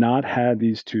not had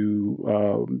these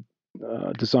two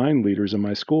design leaders in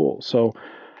my school. So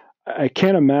I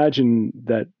can't imagine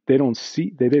that they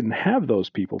didn't have those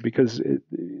people, because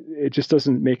it just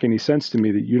doesn't make any sense to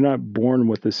me that you're not born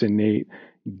with this innate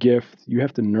gift. You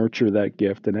have to nurture that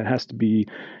gift, and it has to be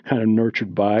kind of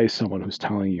nurtured by someone who's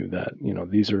telling you that,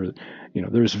 these are,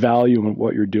 there's value in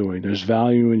what you're doing. There's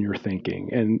value in your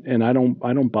thinking. And I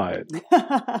don't buy it.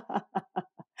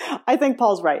 I think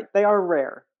Paul's right. They are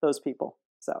rare, those people.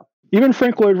 So even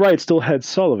Frank Lloyd Wright still had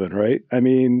Sullivan, right? I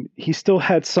mean, he still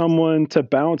had someone to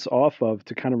bounce off of,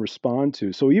 to kind of respond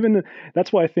to. So even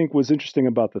that's why I think was interesting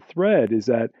about the thread is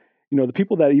that,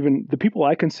 the people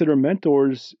I consider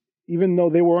mentors, even though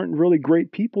they weren't really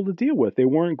great people to deal with, they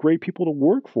weren't great people to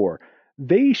work for,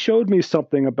 they showed me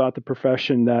something about the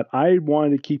profession that I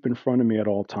wanted to keep in front of me at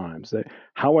all times. That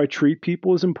how I treat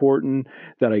people is important,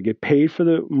 that I get paid for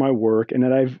my work, and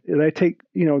that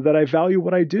I value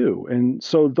what I do. And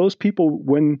so those people,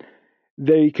 when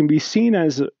they can be seen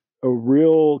as a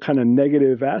real kind of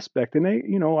negative aspect, and I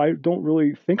don't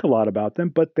really think a lot about them,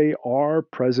 but they are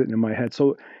present in my head.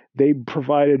 So they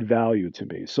provided value to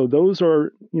me. So those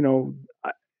are,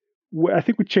 I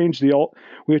think we changed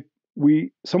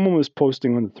someone was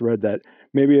posting on the thread that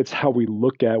maybe it's how we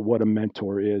look at what a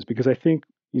mentor is, because I think,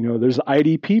 there's the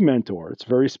IDP mentor. It's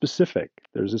very specific.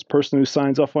 There's this person who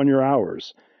signs off on your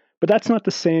hours, but that's not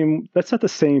the same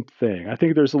thing. I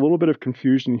think there's a little bit of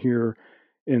confusion here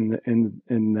in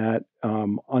that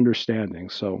understanding.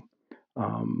 So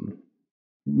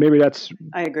maybe that's,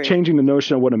 I agree. Changing the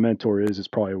notion of what a mentor is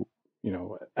probably,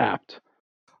 apt.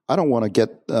 I don't want to get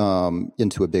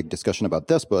into a big discussion about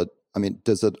this, but I mean,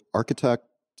 does an architect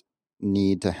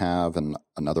need to have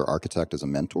another architect as a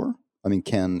mentor? I mean,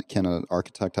 can an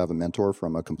architect have a mentor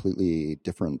from a completely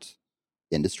different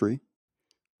industry?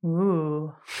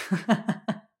 Ooh.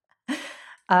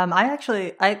 I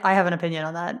have an opinion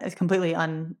on that. It's completely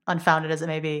unfounded as it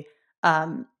may be.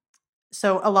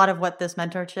 So a lot of what this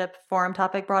mentorship forum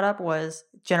topic brought up was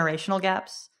generational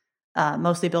gaps,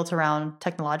 mostly built around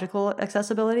technological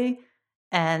accessibility.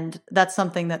 And that's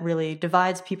something that really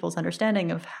divides people's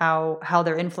understanding of how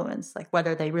they're influenced, like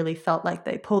whether they really felt like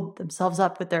they pulled themselves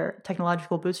up with their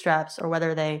technological bootstraps or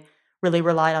whether they really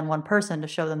relied on one person to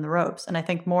show them the ropes. And I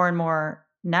think more and more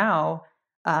now,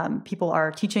 people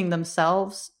are teaching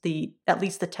themselves at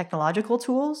least the technological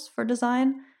tools for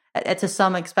design. It's to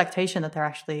some expectation that they're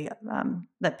actually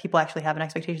that people actually have an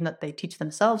expectation that they teach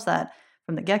themselves that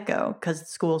from the get-go, because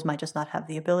schools might just not have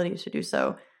the ability to do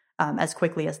so as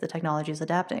quickly as the technology is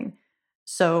adapting.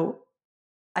 So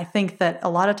I think that a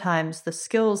lot of times the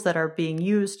skills that are being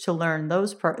used to learn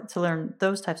those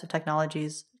types of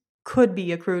technologies could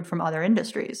be accrued from other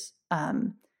industries.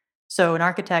 So an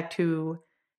architect who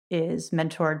is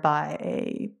mentored by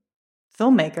a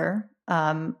filmmaker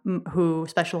who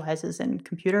specializes in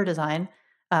computer design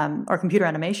or computer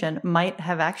animation might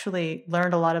have actually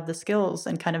learned a lot of the skills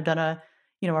and kind of done a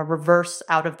reverse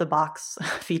out of the box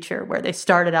feature where they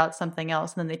started out something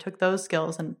else and then they took those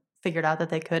skills and figured out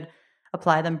that they could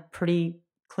apply them pretty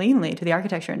cleanly to the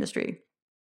architecture industry.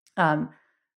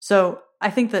 So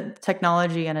I think that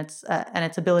technology and its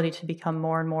ability to become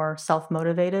more and more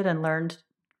self-motivated and learned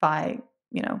by,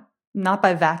 not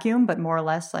by vacuum, but more or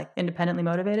less like independently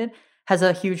motivated, has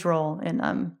a huge role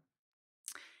in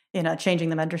changing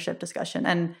the mentorship discussion.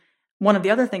 And one of the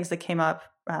other things that came up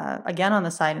again on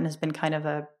the site and has been kind of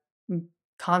a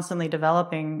constantly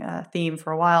developing theme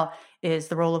for a while is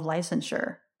the role of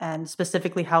licensure, and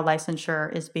specifically how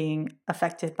licensure is being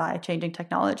affected by changing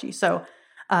technology. So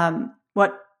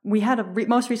what we had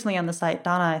most recently on the site,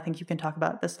 Donna, I think you can talk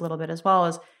about this a little bit as well,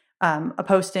 is a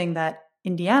posting that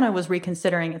Indiana was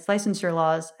reconsidering its licensure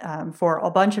laws for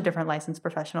a bunch of different licensed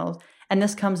professionals. And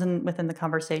this comes in within the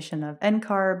conversation of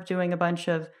NCARB doing a bunch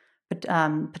of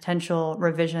potential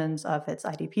revisions of its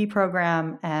IDP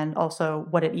program, and also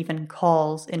what it even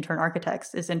calls intern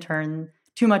architects. Is intern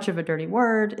too much of a dirty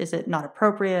word? Is it not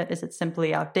appropriate? Is it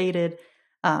simply outdated?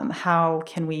 How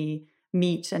can we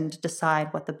meet and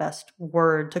decide what the best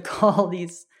word to call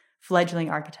these fledgling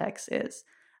architects is.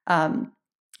 So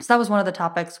that was one of the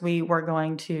topics we were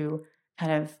going to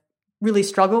kind of really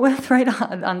struggle with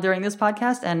during this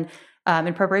podcast. And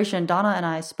in preparation, Donna and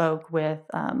I spoke with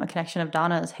a connection of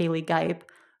Donna's, Haley Gipe,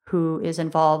 who is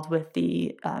involved with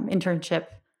the internship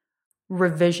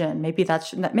revision. Maybe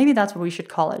that's what we should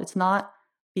call it. It's not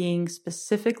being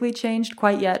specifically changed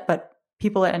quite yet, but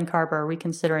people at NCARB are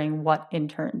reconsidering what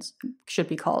interns should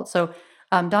be called. So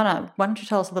Donna, why don't you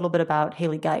tell us a little bit about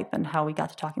Haley Gipe and how we got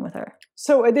to talking with her?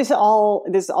 So this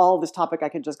topic I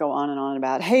could just go on and on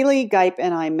about. Haley Gipe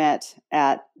and I met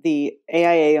at the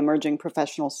AIA Emerging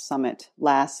Professional Summit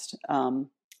last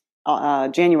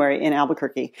January in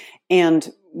Albuquerque,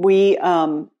 and the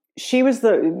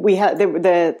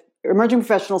Emerging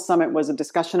Professional Summit was a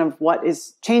discussion of what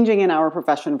is changing in our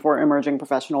profession for emerging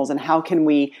professionals and how can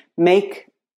we make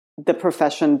the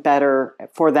profession better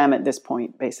for them at this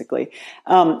point, basically.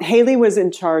 Haley was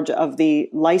in charge of the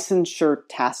licensure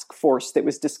task force that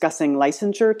was discussing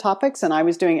licensure topics, and I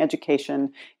was doing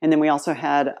education. And then we also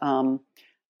had, I'm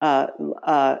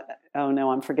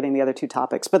forgetting the other two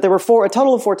topics, but there were a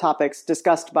total of 4 topics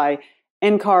discussed by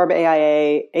NCARB,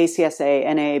 AIA, ACSA,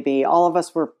 NAAB. All of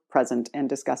us were present and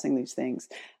discussing these things.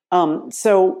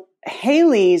 So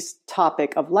Haley's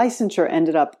topic of licensure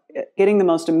ended up getting the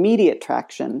most immediate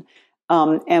traction.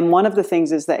 And one of the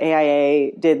things is that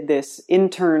AIA did this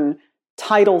intern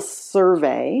title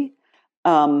survey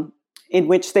in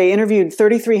which they interviewed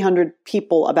 3,300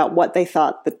 people about what they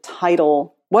thought the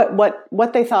title,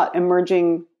 what they thought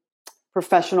emerging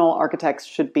professional architects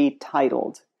should be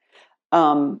titled.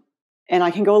 And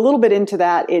I can go a little bit into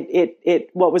that.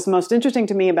 What was most interesting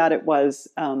to me about it was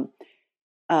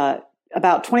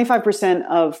about 25%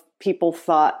 of people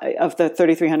thought, of the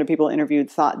 3,300 people interviewed,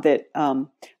 thought that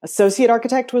associate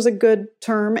architect was a good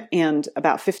term, and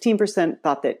about 15%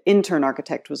 thought that intern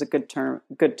architect was a good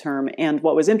term. And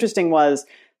what was interesting was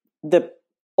the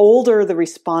older the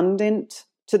respondent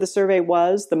to the survey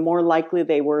was, the more likely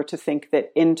they were to think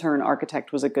that intern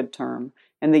architect was a good term.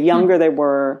 And the younger they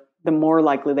were, the more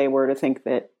likely they were to think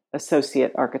that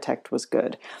associate architect was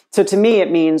good. So to me, it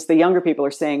means the younger people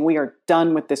are saying, we are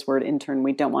done with this word intern.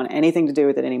 We don't want anything to do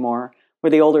with it anymore.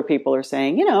 Where the older people are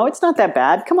saying, it's not that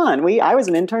bad. Come on, I was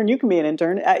an intern. You can be an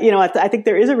intern. I think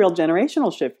there is a real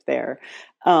generational shift there.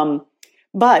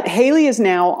 But Haley is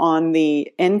now on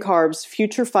the NCARB's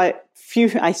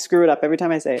I screw it up every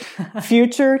time I say it,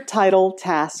 Future Title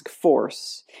Task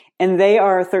Force. And they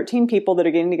are 13 people that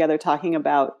are getting together talking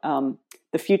about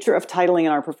the future of titling in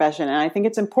our profession. And I think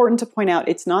it's important to point out,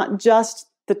 it's not just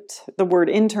the word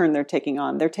intern they're taking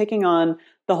on. They're taking on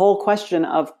the whole question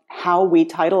of how we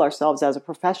title ourselves as a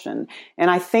profession. And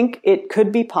I think it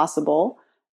could be possible,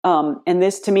 and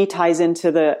this to me ties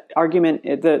into the argument,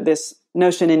 this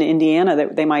notion in Indiana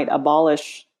that they might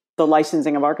abolish the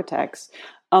licensing of architects.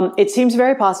 It seems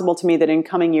very possible to me that in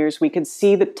coming years we could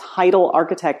see the title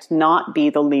architect not be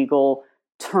the legal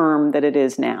term that it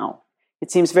is now. It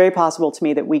seems very possible to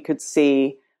me that we could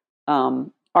see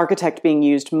architect being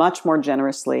used much more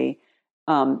generously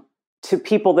to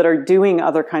people that are doing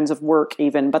other kinds of work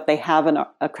even, but they have an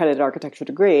accredited architecture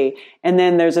degree. And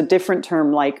then there's a different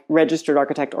term like registered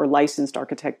architect or licensed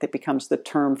architect that becomes the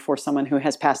term for someone who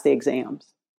has passed the exams.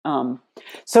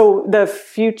 So the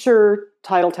Future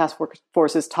Title Task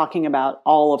Force is talking about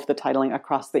all of the titling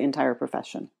across the entire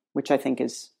profession, which I think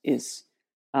is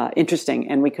interesting,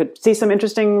 and we could see some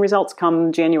interesting results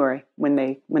come January when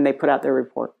they put out their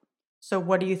report. So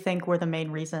what do you think were the main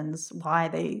reasons why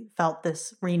they felt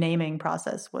this renaming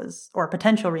process or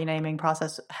potential renaming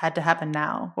process had to happen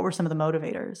now? What were some of the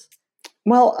motivators?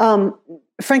 Well,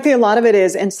 frankly, a lot of it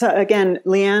is, and so again,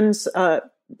 Leanne's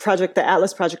project, the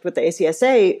Atlas project with the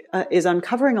ACSA, is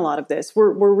uncovering a lot of this.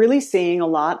 We're really seeing a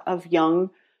lot of young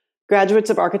graduates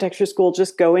of architecture school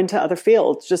just go into other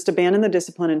fields, just abandon the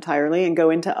discipline entirely and go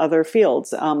into other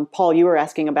fields. Paul, you were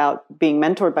asking about being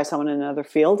mentored by someone in another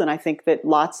field, and I think that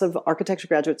lots of architecture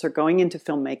graduates are going into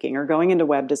filmmaking or going into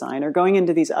web design or going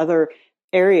into these other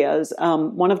areas.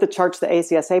 One of the charts the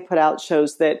ACSA put out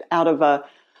shows that out of a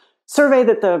survey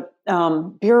that the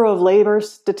Bureau of Labor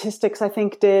Statistics, I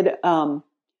think, did,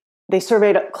 they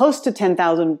surveyed close to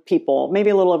 10,000 people, maybe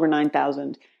a little over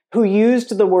 9,000, who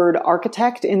used the word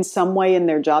architect in some way in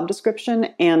their job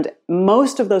description. And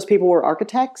most of those people were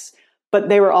architects, but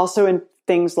they were also in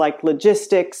things like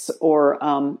logistics or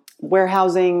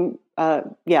warehousing,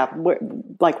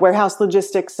 like warehouse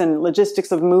logistics and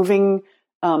logistics of moving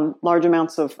large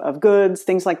amounts of goods,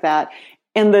 things like that.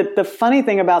 And the funny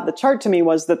thing about the chart to me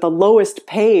was that the lowest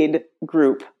paid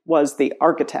group was the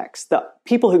architects. The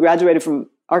people who graduated from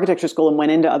architecture school and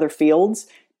went into other fields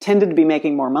tended to be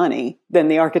making more money than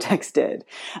the architects did.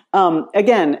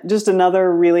 Again, just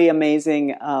another really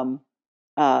amazing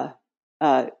chart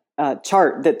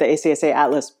that the ACSA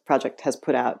Atlas project has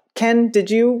put out. Ken,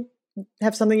 did you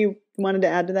have something you wanted to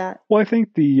add to that? Well, I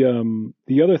think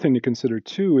the other thing to consider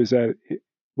too is that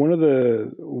one of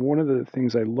the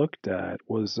things I looked at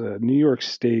was New York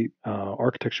State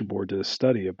Architecture Board did a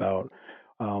study about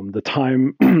the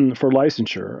time for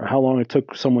licensure, how long it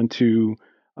took someone to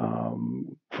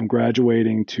from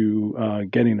graduating to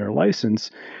getting their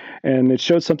license, and it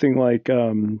showed something like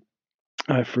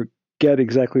I forget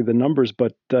exactly the numbers,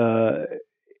 but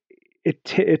it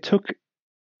took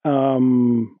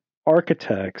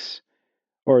architects,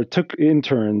 or it took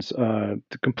interns to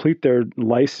complete their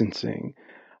licensing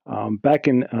back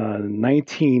in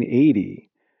 1980,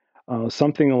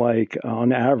 something like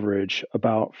on average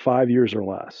about 5 years or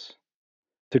less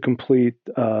to complete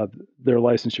their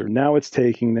licensure. Now it's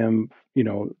taking them,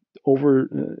 over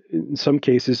in some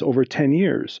cases over 10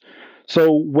 years.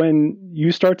 So when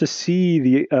you start to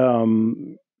see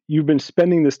you've been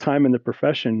spending this time in the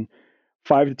profession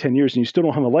 5 to 10 years and you still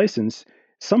don't have a license,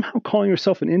 somehow calling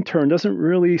yourself an intern doesn't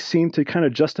really seem to kind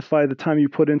of justify the time you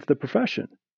put into the profession.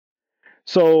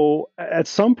 So at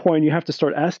some point you have to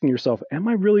start asking yourself, am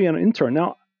I really an intern?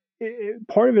 Now,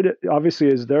 part of it obviously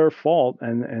is their fault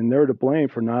and they're to blame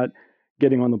for not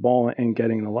getting on the ball and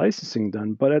getting the licensing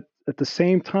done. But at the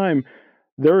same time,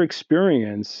 their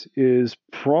experience is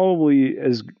probably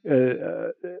as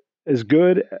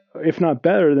good, if not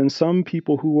better, than some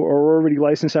people who are already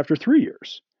licensed after 3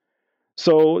 years.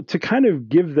 So to kind of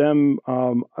give them,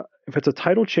 if it's a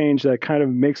title change that kind of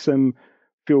makes them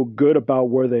feel good about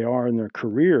where they are in their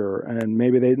career, and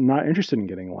maybe they're not interested in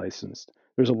getting licensed.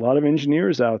 There's a lot of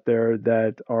engineers out there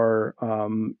that are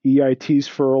EITs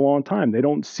for a long time. They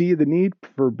don't see the need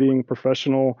for being a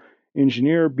professional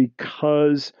engineer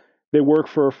because they work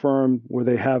for a firm where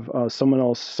they have someone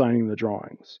else signing the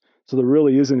drawings. So there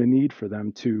really isn't a need for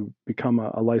them to become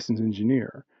a licensed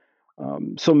engineer.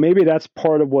 So maybe that's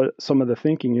part of what some of the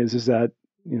thinking is that,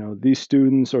 these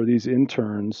students or these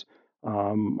interns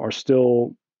are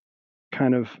still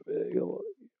kind of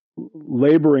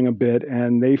laboring a bit,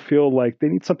 and they feel like they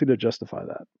need something to justify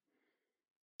that.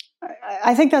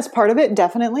 I think that's part of it,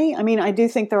 definitely. I mean, I do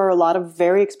think there are a lot of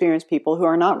very experienced people who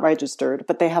are not registered,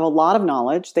 but they have a lot of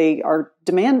knowledge. They are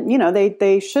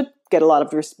they should get a lot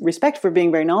of respect for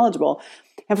being very knowledgeable.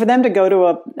 And for them to go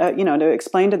to to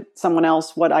explain to someone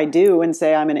else what I do and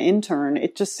say I'm an intern,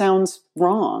 it just sounds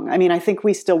wrong. I mean, I think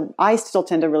I still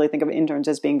tend to really think of interns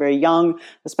as being very young,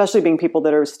 especially being people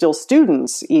that are still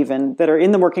students, even that are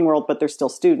in the working world, but they're still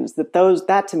students.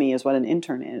 That to me is what an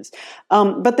intern is.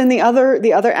 But then the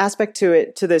other aspect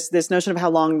to this notion of how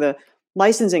long the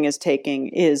licensing is taking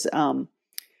is,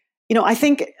 I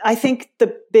think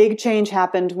the big change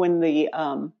happened when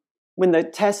the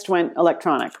test went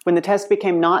electronic, when the test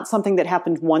became not something that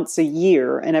happened once a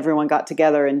year and everyone got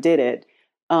together and did it,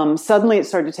 suddenly it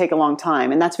started to take a long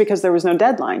time. And that's because there was no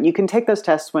deadline. You can take those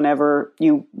tests whenever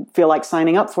you feel like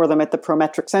signing up for them at the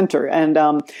Prometric Center. And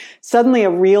suddenly a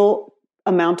real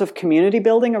amount of community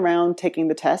building around taking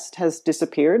the test has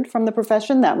disappeared from the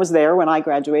profession. That was there when I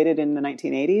graduated in the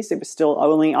 1980s. It was still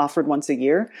only offered once a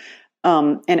year.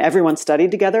 And everyone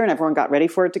studied together and everyone got ready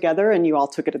for it together and you all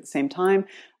took it at the same time.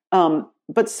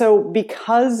 But so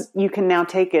because you can now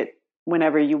take it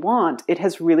whenever you want, it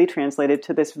has really translated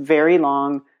to this very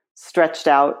long, stretched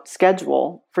out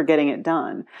schedule for getting it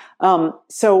done.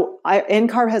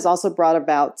 NCARB has also brought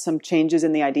about some changes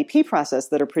in the IDP process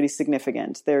that are pretty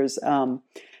significant. They're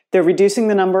reducing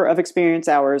the number of experience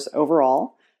hours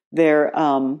overall. They're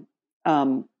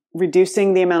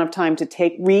reducing the amount of time to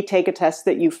retake a test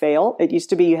that you fail. It used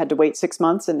to be you had to wait 6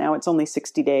 months, and now it's only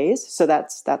 60 days. So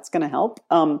that's going to help.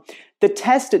 The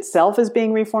test itself is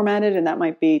being reformatted, and that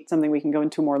might be something we can go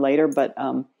into more later. But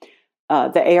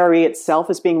the ARE itself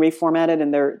is being reformatted,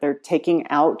 and they're taking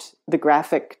out the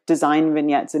graphic design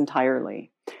vignettes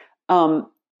entirely. And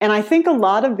I think a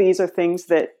lot of these are things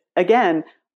that, again,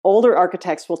 older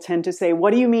architects will tend to say,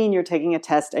 what do you mean you're taking a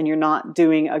test and you're not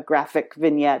doing a graphic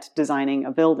vignette designing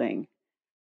a building?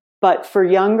 But for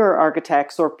younger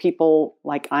architects or people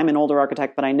like I'm an older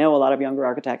architect, but I know a lot of younger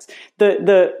architects,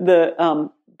 the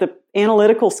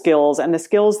analytical skills and the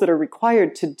skills that are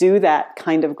required to do that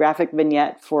kind of graphic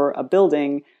vignette for a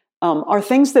building are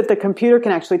things that the computer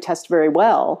can actually test very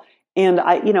well. And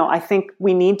I think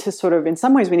we need to sort of, in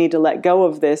some ways, we need to let go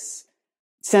of this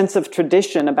sense of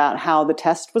tradition about how the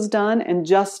test was done and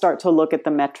just start to look at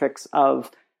the metrics of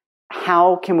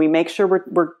how can we make sure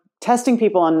we're testing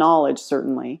people on knowledge,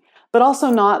 certainly, but also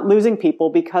not losing people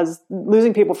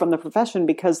from the profession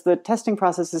because the testing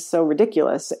process is so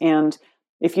ridiculous. And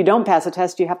if you don't pass a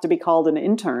test, you have to be called an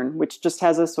intern, which just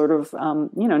has a sort of,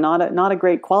 not a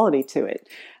great quality to it.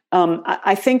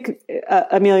 I think,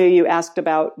 Amelia, you asked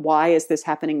about why is this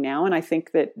happening now? And I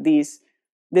think that this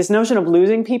notion of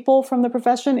losing people from the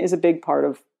profession is a big part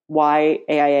of why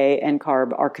AIA and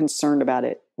NCARB are concerned about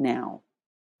it now.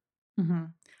 Mm-hmm.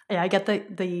 Yeah, I get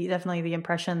definitely the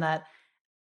impression that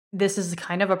this is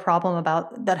kind of a problem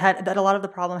about that a lot of the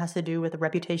problem has to do with the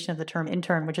reputation of the term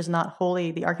intern, which is not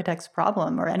wholly the architect's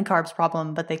problem or NCARB's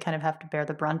problem, but they kind of have to bear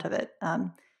the brunt of it.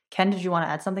 Ken, did you want to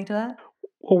add something to that?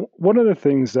 Well, one of the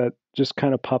things that just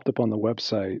kind of popped up on the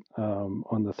website,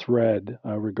 on the thread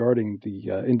regarding the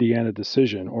Indiana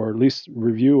decision, or at least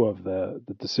review of the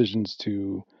decisions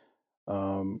to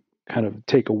kind of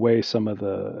take away some of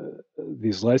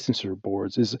these licensure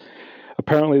boards, is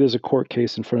apparently there's a court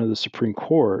case in front of the Supreme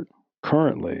Court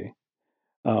currently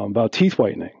about teeth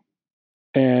whitening.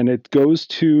 And it goes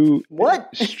to what?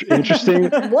 Interesting.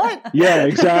 What? Yeah,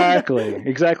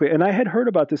 exactly. And I had heard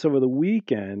about this over the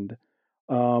weekend,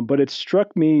 but it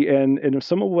struck me, and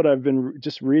some of what I've been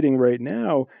just reading right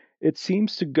now, it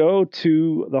seems to go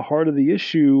to the heart of the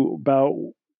issue about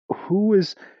who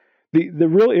is the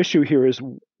real issue here is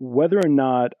whether or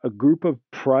not a group of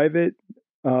private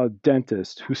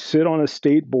dentists who sit on a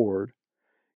state board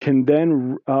can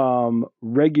then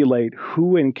regulate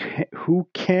who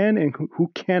can and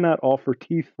who cannot offer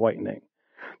teeth whitening,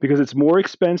 because it's more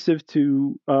expensive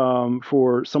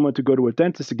for someone to go to a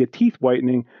dentist to get teeth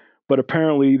whitening, but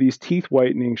apparently these teeth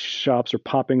whitening shops are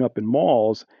popping up in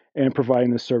malls and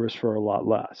providing the service for a lot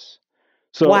less.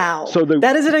 So, wow,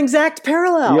 that is an exact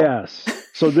parallel. Yes.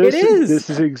 So this is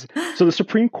so the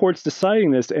Supreme Court's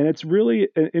deciding this, and it's really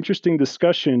an interesting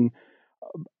discussion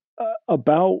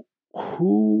about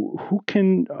who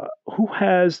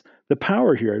has the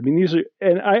power here. I mean, these are,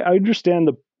 and I understand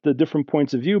the different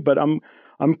points of view, but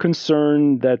I'm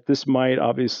concerned that this might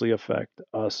obviously affect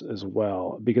us as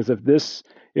well, because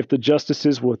if the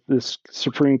justices with this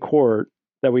Supreme Court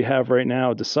that we have right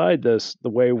now decide this the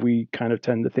way we kind of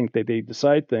tend to think that they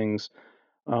decide things,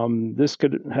 this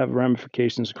could have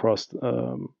ramifications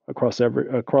across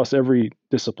every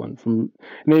discipline. And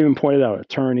they even pointed out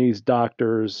attorneys,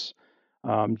 doctors,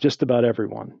 just about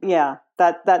everyone. Yeah,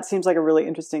 that seems like a really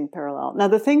interesting parallel. Now,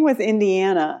 the thing with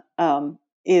Indiana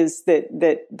is that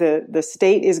the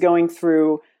state is going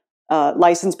through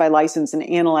license by license and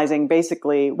analyzing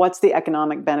basically what's the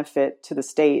economic benefit to the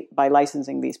state by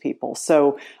licensing these people.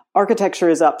 So architecture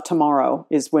is up tomorrow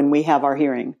is when we have our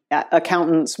hearing.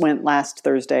 Accountants went last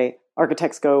Thursday.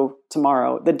 Architects go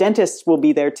tomorrow. The dentists will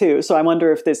be there too. So I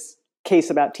wonder if this case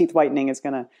about teeth whitening is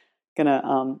gonna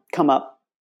come up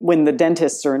when the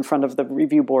dentists are in front of the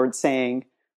review board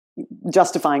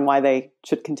justifying why they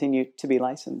should continue to be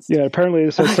licensed. Yeah, apparently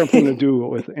this has something to do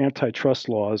with antitrust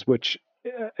laws, which,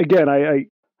 again,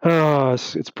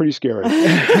 it's pretty scary.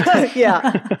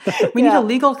 Yeah. We need a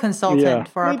legal consultant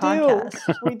for our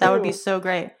podcast. That would be so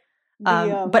great.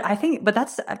 But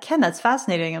that's, Ken, that's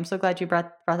fascinating. I'm so glad you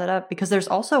brought that up, because there's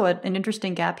also an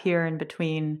interesting gap here in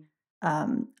between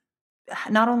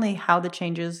not only how the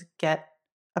changes get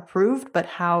approved, but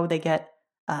how they get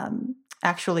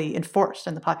actually enforced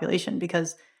in the population.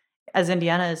 Because as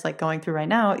Indiana is like going through right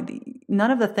now,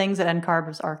 none of the things that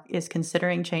NCARB is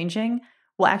considering changing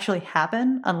will actually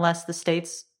happen unless the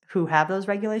states who have those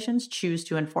regulations choose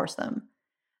to enforce them.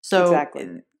 So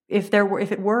exactly. if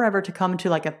it were ever to come to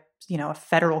like a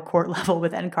federal court level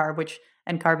with NCARB, which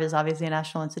NCARB is obviously a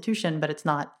national institution, but it's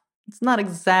not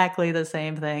exactly the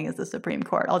same thing as the Supreme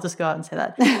Court. I'll just go out and say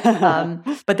that.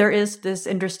 But there is this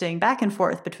interesting back and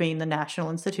forth between the national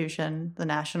institution, the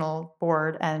national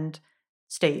board, and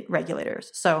state regulators.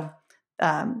 So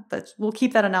we'll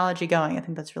keep that analogy going. I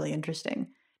think that's really interesting.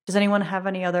 Does anyone have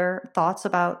any other thoughts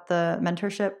about the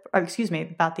mentorship, or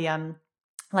about the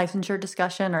licensure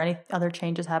discussion, or any other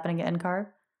changes happening at NCARB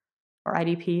or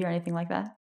IDP or anything like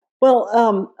that?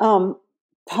 Well,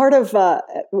 part of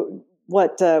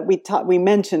what we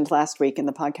mentioned last week in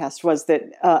the podcast was that,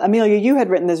 Amelia, you had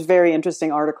written this very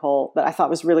interesting article that I thought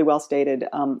was really well stated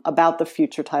about the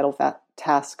future Title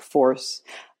Task Force.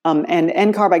 And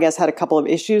NCARB, I guess, had a couple of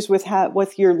issues with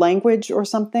your language or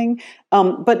something.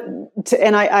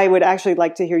 And I would actually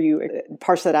like to hear you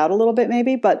parse that out a little bit,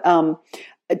 maybe. But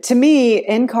to me,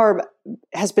 NCARB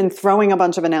has been throwing a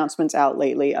bunch of announcements out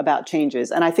lately about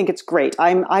changes, and I think it's great.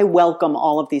 I welcome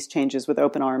all of these changes with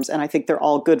open arms, and I think they're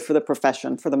all good for the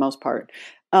profession for the most part.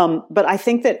 But I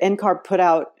think that NCARB put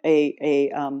out a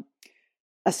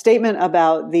statement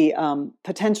about the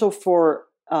potential for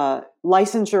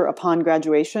licensure upon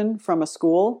graduation from a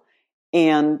school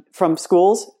and from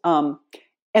schools.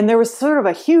 And there was sort of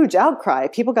a huge outcry.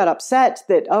 People got upset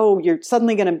that, oh, you're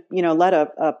suddenly going to, let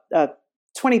a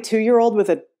 22-year-old with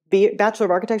a Bachelor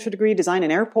of Architecture degree design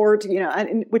an airport,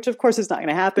 which of course is not going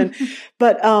to happen.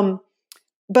 But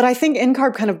I think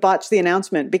NCARB kind of botched the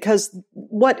announcement, because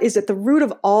what is at the root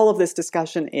of all of this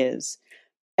discussion is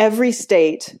every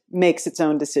state makes its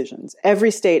own decisions.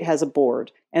 Every state has a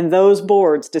board, and those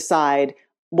boards decide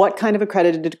what kind of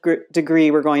accredited degree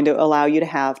we're going to allow you to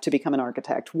have to become an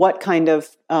architect. What kind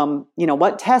of,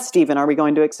 what test even are we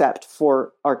going to accept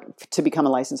to become a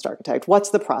licensed architect?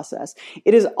 What's the process?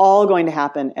 It is all going to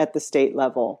happen at the state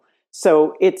level.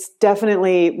 So it's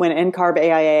definitely when NCARB,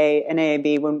 AIA, and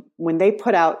AAB, when they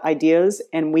put out ideas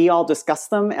and we all discuss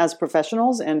them as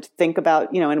professionals and think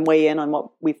about, and weigh in on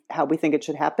how we think it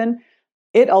should happen,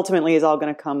 it ultimately is all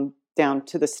going to come down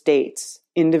to the states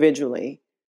individually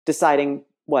deciding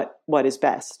what is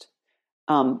best.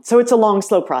 So it's a long,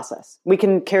 slow process. We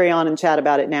can carry on and chat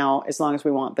about it now as long as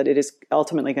we want, but it is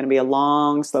ultimately going to be a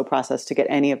long, slow process to get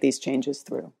any of these changes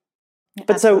through.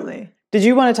 But Absolutely. So, did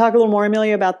you want to talk a little more,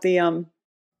 Amelia, about the?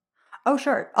 Oh,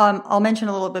 sure. I'll mention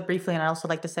a little bit briefly, and I'd also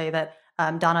like to say that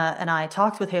Donna and I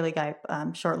talked with Haley Gipe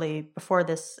shortly before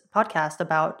this podcast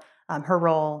about her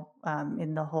role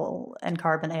in the whole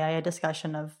NCARB and AIA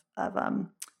discussion of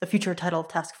the future title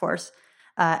task force.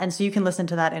 And so you can listen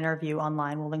to that interview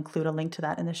online. We'll include a link to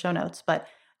that in the show notes. But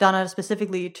Donna,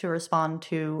 specifically to respond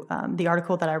to the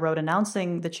article that I wrote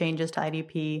announcing the changes to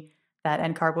IDP that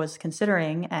NCARB was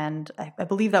considering, and I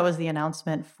believe that was the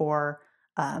announcement for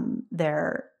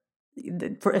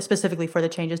specifically for the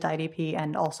changes to IDP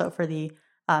and also for the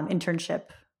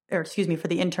for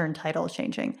the intern title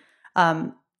changing.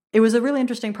 It was a really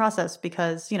interesting process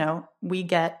because, we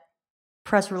get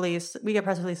press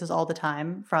releases all the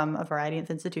time from a variety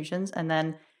of institutions. And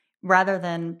then rather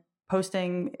than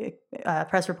posting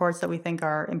press reports that we think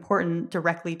are important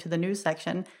directly to the news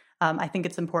section, I think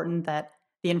it's important that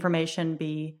the information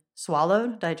be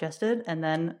swallowed, digested, and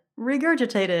then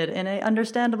regurgitated in an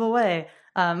understandable way.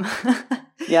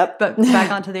 Yep. But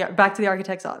back to the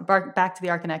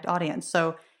Archinect audience.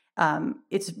 So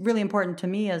it's really important to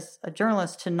me as a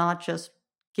journalist to not just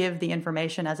give the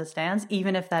information as it stands,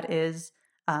 even if that is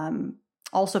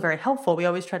also very helpful. We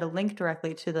always try to link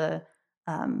directly to the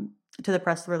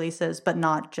press releases, but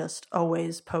not just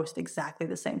always post exactly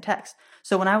the same text.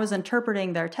 So when I was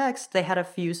interpreting their text, they had a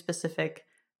few specific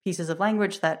pieces of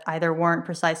language that either weren't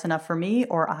precise enough for me,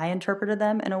 or I interpreted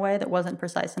them in a way that wasn't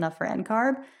precise enough for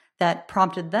NCARB, that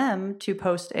prompted them to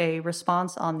post a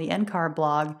response on the NCARB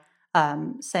blog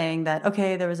saying that,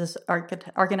 okay, there was this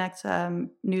Archinect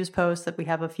news post that we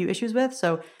have a few issues with,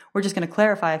 so we're just going to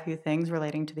clarify a few things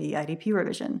relating to the IDP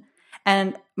revision.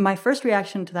 And my first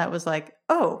reaction to that was like,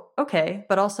 oh, okay,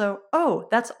 but also, oh,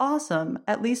 that's awesome.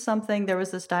 At least something, there was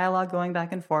this dialogue going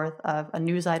back and forth of a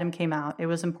news item came out. It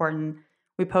was important.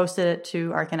 We posted it to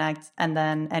Archinect, and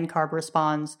then NCARB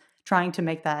responds, trying to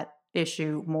make that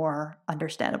issue more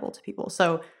understandable to people.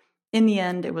 So in the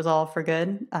end, it was all for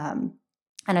good.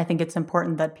 And I think it's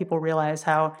important that people realize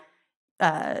how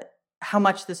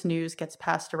much this news gets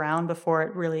passed around before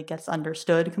it really gets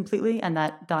understood completely. And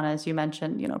that, Donna, as you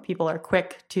mentioned, people are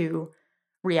quick to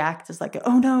react as like,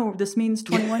 oh no, this means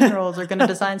 21-year-olds are going to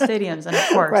design stadiums. And of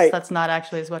course, right. That's not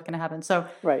actually what's going to happen. So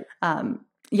right.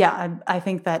 I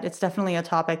think that it's definitely a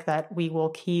topic that we will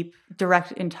keep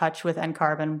direct in touch with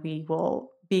NCARB, and we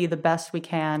will be the best we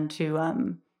can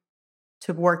to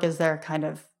work as their kind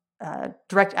of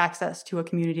direct access to a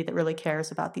community that really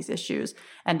cares about these issues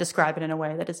and describe it in a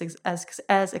way that is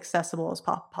as accessible as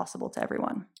possible to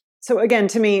everyone. So again,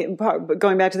 to me,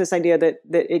 going back to this idea that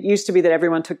it used to be that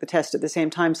everyone took the test at the same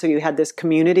time, so you had this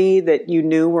community that you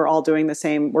knew were all doing the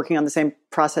same, working on the same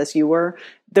process you were.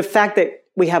 The fact that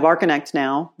we have Archinect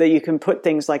now, that you can put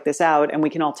things like this out and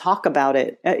we can all talk about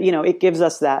it, it gives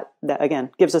us that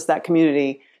gives us that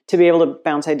community to be able to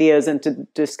bounce ideas and to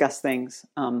discuss things.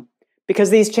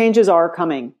 Because these changes are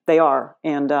coming. They are.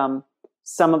 And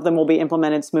some of them will be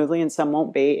implemented smoothly and some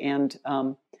won't be. And,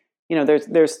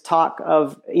 there's talk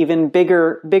of even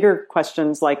bigger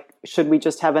questions like, should we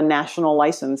just have a national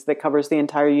license that covers the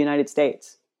entire United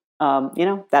States?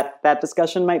 That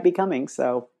discussion might be coming.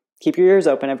 So keep your ears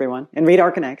open, everyone, and read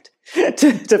Archinect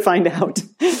to find out.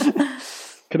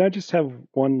 Can I just have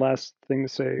one last thing to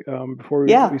say before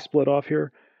we split off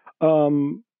here?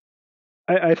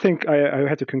 I think I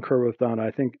had to concur with Donna.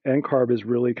 I think NCARB has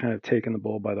really kind of taken the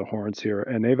bull by the horns here,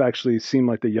 and they've actually seemed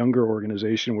like the younger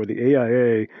organization, where the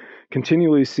AIA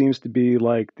continually seems to be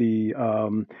like the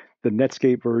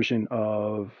Netscape version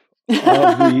of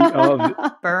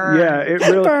Burn. Yeah, it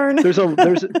really Burn. there's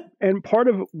and part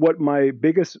of what my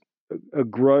biggest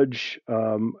grudge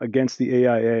against the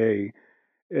AIA,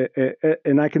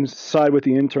 and I can side with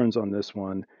the interns on this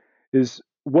one, is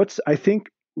I think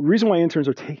reason why interns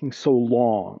are taking so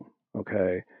long,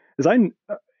 okay, is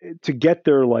to get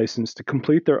their license, to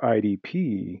complete their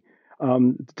IDP.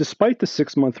 Despite the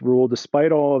 6-month rule,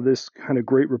 despite all of this kind of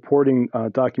great reporting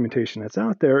documentation that's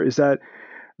out there, is that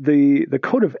the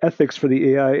code of ethics for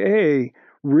the AIA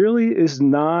really is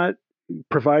not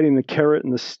providing the carrot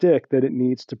and the stick that it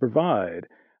needs to provide.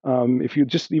 If you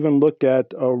just even look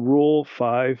at Rule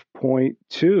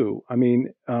 5.2, I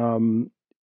mean,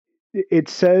 it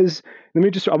says,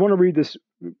 I want to read this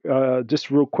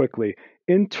just real quickly.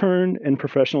 Intern and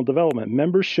professional development.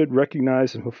 Members should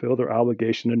recognize and fulfill their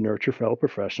obligation to nurture fellow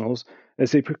professionals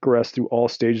as they progress through all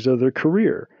stages of their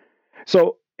career.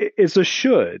 So it's a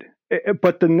should.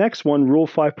 But the next one, Rule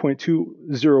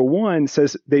 5.201,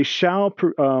 says they shall,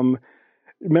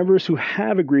 members who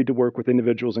have agreed to work with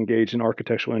individuals engaged in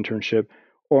architectural internship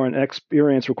or an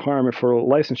experience requirement for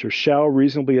licensure shall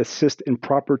reasonably assist in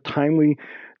proper timely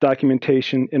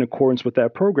documentation in accordance with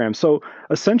that program. So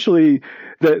essentially,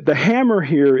 the hammer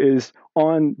here is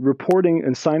on reporting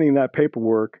and signing that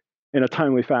paperwork in a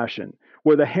timely fashion,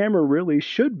 where the hammer really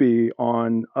should be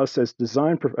on us as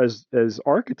as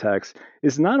architects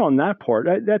is not on that part.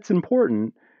 That's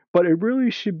important, but it really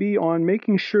should be on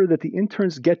making sure that the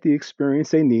interns get the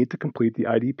experience they need to complete the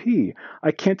IDP.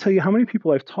 I can't tell you how many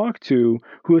people I've talked to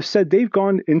who have said they've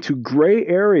gone into gray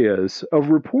areas of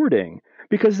reporting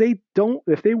because they don't,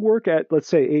 if they work at, let's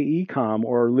say, AECOM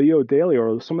or Leo Daily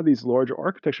or some of these larger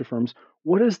architecture firms,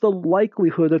 what is the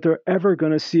likelihood that they're ever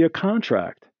going to see a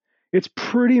contract? It's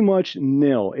pretty much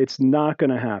nil. It's not going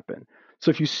to happen. So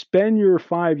if you spend your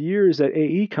 5 years at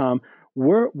AECOM,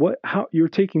 how you're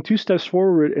taking 2 steps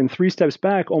forward and 3 steps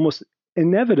back almost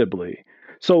inevitably.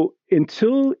 So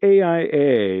until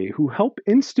AIA, who helped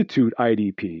institute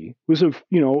IDP,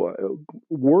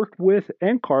 worked with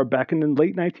NCARB back in the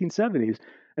late 1970s,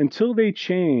 until they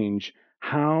change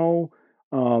how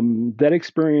that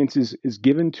experience is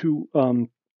given to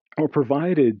or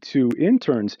provided to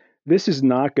interns, this is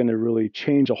not going to really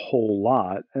change a whole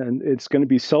lot. And it's going to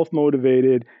be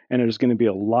self-motivated, and there's going to be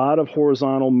a lot of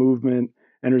horizontal movement,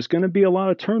 and there's going to be a lot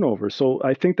of turnover. So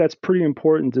I think that's pretty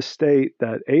important to state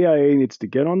that AIA needs to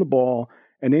get on the ball,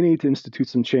 and they need to institute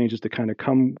some changes to kind of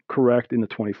come correct in the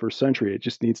 21st century. It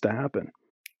just needs to happen.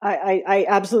 I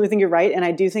absolutely think you're right. And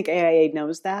I do think AIA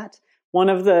knows that. One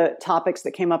of the topics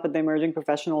that came up at the Emerging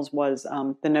Professionals was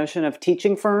the notion of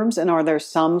teaching firms. And are there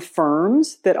some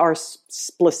firms that are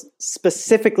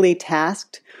specifically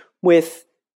tasked with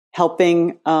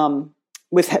helping,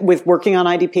 with working on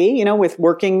IDP, with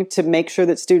working to make sure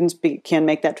that students can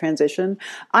make that transition?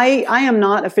 I am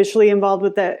not officially involved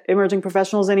with the Emerging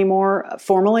Professionals anymore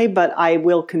formally, but I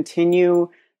will continue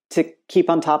to keep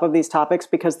on top of these topics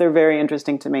because they're very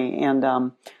interesting to me. And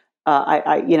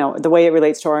the way it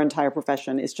relates to our entire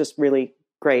profession is just really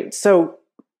great. So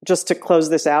just to close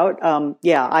this out,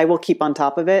 I will keep on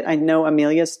top of it. I know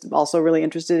Amelia's also really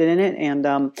interested in it.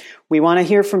 And we want to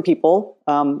hear from people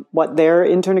what their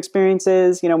intern experience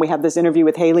is. We have this interview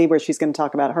with Haley where she's going to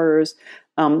talk about hers.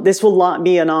 This will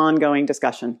be an ongoing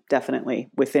discussion, definitely,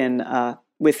 within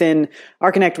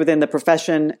Archinect, within the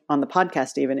profession, on the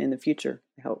podcast, even in the future,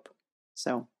 I hope.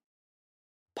 So,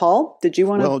 Paul, did you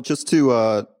want to? Well, just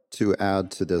to add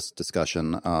to this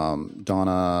discussion,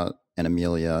 Donna and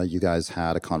Amelia, you guys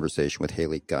had a conversation with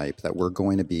Haley Gipe that we're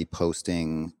going to be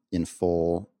posting in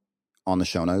full on the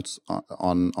show notes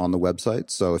on the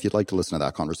website. So if you'd like to listen to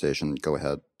that conversation, go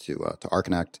ahead to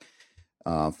Archinect,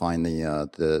 find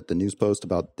the news post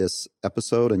about this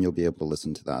episode, and you'll be able to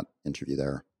listen to that interview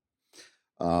there.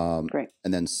 Great.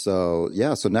 And then so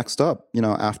next up,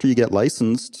 after you get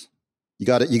licensed, you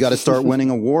got to start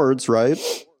winning awards, right?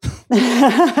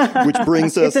 Which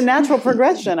brings us. It's a natural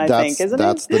progression, I think, isn't it?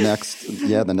 That's the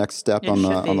next step on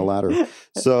the ladder.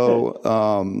 So,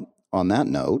 on that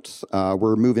note,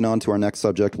 we're moving on to our next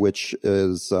subject, which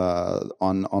is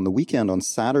on the weekend on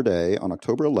Saturday, on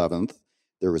October 11th.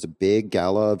 There was a big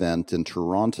gala event in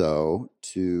Toronto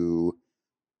to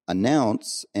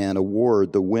announce and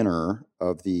award the winner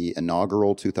of the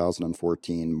inaugural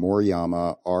 2014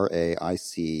 Moriyama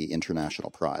RAIC International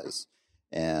Prize.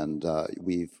 And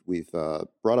we've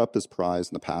brought up this prize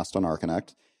in the past on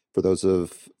Archinect. For those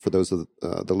of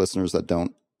the listeners that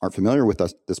aren't familiar with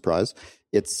this prize,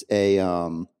 it's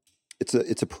a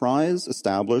prize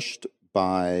established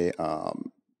by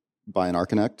an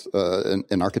architect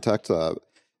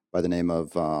by the name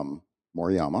of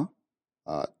Moriyama.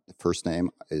 The first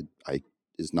name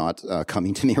is not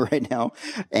coming to me right now,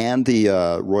 and the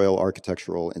Royal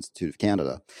Architectural Institute of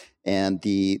Canada. And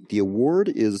the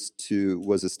award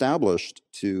was established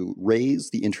to raise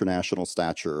the international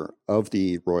stature of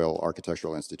the Royal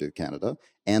Architectural Institute of Canada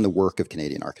and the work of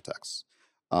Canadian architects.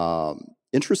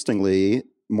 Interestingly,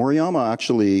 Moriyama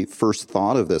actually first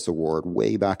thought of this award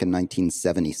way back in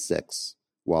 1976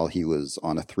 while he was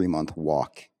on a 3-month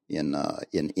walk in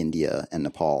India and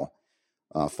Nepal,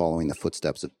 following the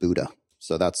footsteps of Buddha.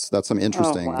 So that's some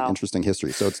interesting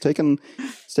history. So it's taken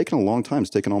a long time. It's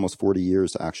taken almost 40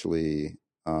 years to actually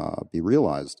be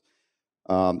realized.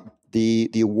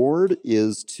 The award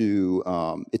is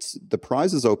the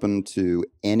prize is open to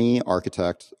any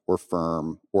architect or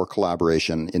firm or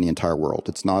collaboration in the entire world.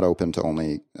 It's not open to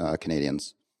only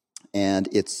Canadians, and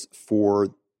it's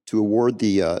to award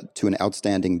to an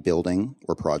outstanding building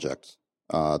or project.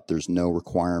 There's no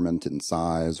requirement in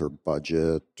size or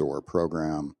budget or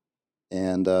program.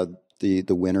 And the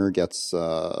winner gets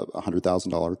a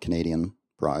 $100,000 Canadian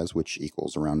prize, which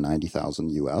equals around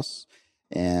 $90,000 US,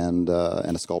 and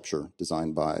a sculpture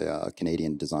designed by a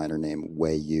Canadian designer named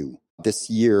Wei Yu. This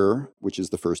year, which is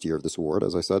the first year of this award,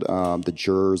 as I said, the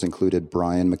jurors included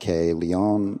Brian McKay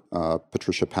Leon,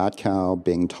 Patricia Patkow,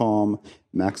 Bing Tom,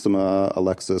 Maxima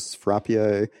Alexis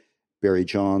Frappier, Barry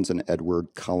Johns, and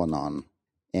Edward Cullinan.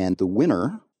 And the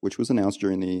winner, which was announced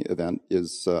during the event,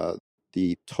 is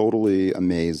the totally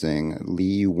amazing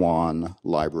Li Yuan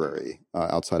Library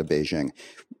outside of Beijing.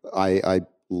 I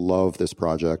love this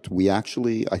project. We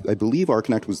actually, I believe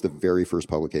Archinect was the very first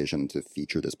publication to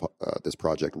feature this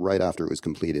project right after it was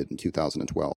completed in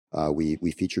 2012.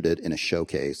 We featured it in a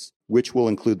showcase, which we'll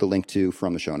include the link to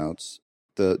from the show notes.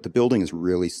 The building is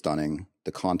really stunning.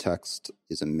 The context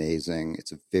is amazing.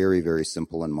 It's a very, very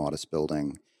simple and modest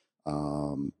building.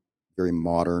 Very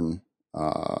modern,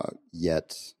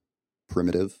 yet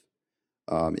primitive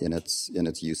in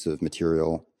its use of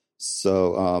material.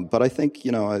 So, but I think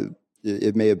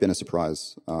it may have been a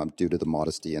surprise due to the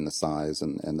modesty and the size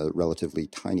and the relatively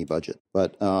tiny budget.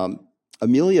 But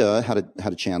Amelia had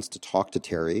a chance to talk to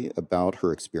Terri about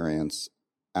her experience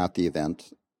at the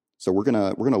event. So we're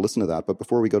gonna listen to that. But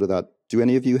before we go to that, do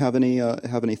any of you have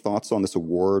any thoughts on this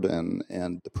award and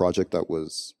the project that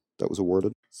was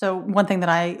awarded? So one thing that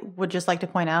I would just like to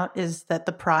point out is that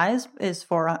the prize is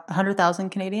for 100,000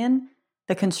 Canadian.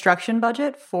 The construction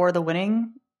budget for the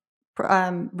winning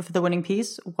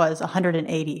piece was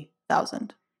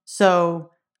 180,000.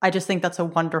 So I just think that's a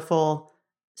wonderful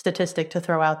statistic to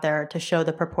throw out there to show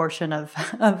the proportion of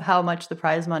how much the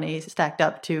prize money stacked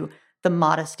up to the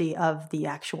modesty of the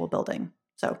actual building.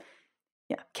 So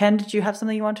yeah, Ken, did you have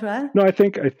something you want to add? No, I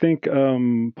think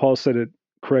Paul said it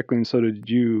correctly, and so did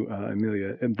you,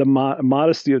 Amelia. And the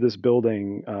modesty of this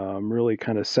building really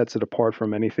kind of sets it apart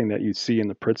from anything that you'd see in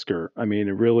the Pritzker. I mean,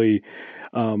 it really,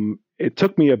 it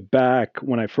took me aback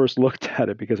when I first looked at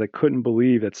it because I couldn't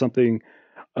believe that something,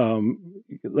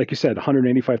 like you said,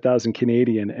 185,000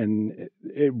 Canadian, and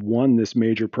it won this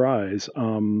major prize.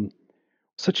 And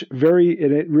it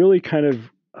really kind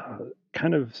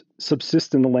of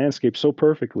subsists in the landscape so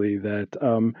perfectly that.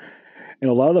 In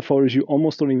a lot of the photos, you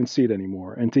almost don't even see it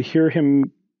anymore. And to hear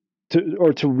him,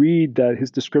 to read that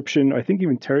his description, I think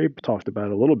even Terri talked about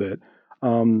it a little bit,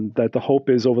 that the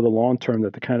hope is over the long term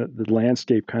that the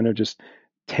landscape kind of just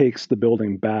takes the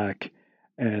building back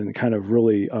and kind of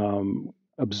really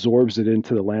absorbs it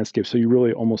into the landscape. So you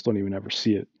really almost don't even ever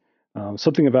see it.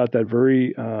 Something about that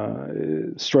very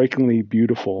strikingly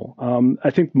beautiful. I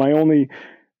think my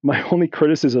only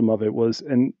criticism of it was,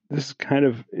 and this is kind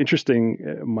of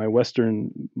interesting, my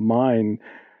Western mind,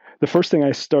 the first thing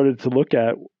I started to look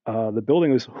at the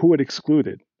building was who it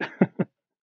excluded.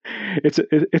 It's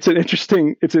an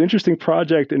interesting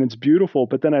project and it's beautiful,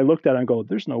 but then I looked at it and go,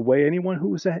 there's no way anyone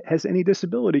who has any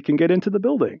disability can get into the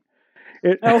building.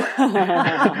 And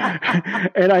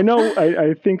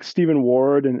I think Stephen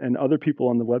Ward and other people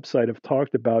on the website have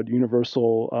talked about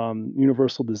universal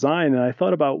design, and I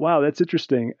thought about, wow, that's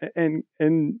interesting. And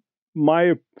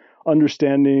my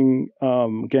understanding,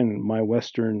 again, my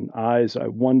Western eyes, I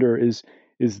wonder is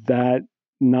that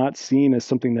not seen as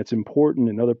something that's important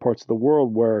in other parts of the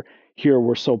world, where here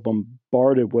we're so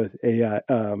bombarded with ADA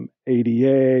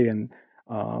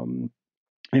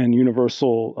and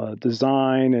universal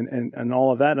design and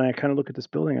all of that. And I kind of look at this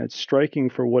building and it's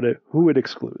striking for who it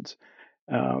excludes.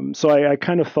 So I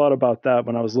kind of thought about that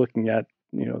when I was looking at,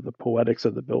 the poetics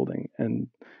of the building. And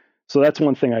so that's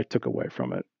one thing I took away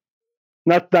from it.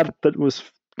 Not that was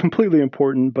completely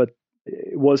important, but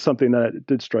it was something that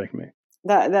did strike me.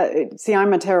 See,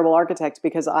 I'm a terrible architect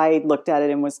because I looked at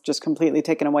it and was just completely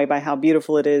taken away by how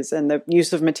beautiful it is and the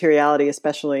use of materiality,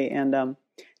 especially, and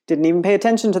didn't even pay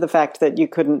attention to the fact that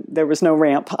there was no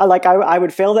ramp. I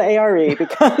would fail the ARE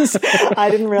because I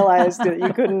didn't realize that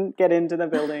you couldn't get into the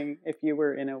building if you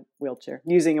were in a wheelchair,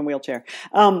 using a wheelchair.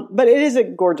 But it is a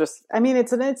gorgeous, I mean,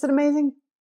 it's an amazing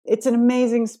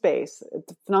space.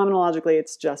 Phenomenologically,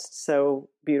 it's just so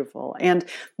beautiful. And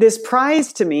this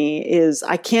prize to me is,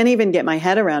 I can't even get my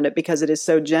head around it because it is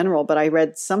so general, but I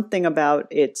read something about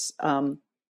its,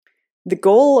 the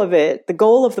goal of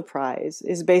the prize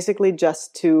is basically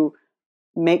just to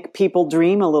make people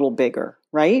dream a little bigger,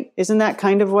 right? Isn't that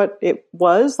kind of what it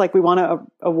was? Like, we want to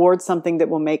award something that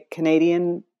will make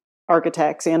Canadian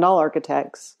architects and all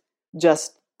architects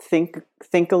just think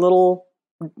a little,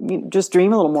 just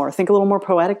dream a little more, think a little more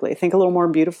poetically, think a little more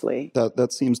beautifully.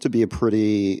 That seems to be a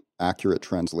pretty accurate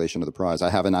translation of the prize. I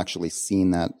haven't actually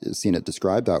seen it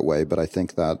described that way, but I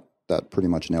think that pretty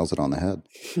much nails it on the head.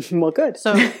 Well, good.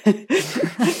 So,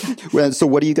 so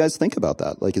what do you guys think about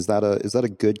that? Like, is that a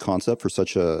good concept for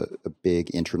such a big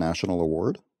international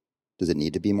award? Does it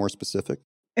need to be more specific?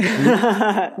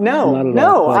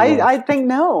 No. I think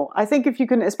no. I think if you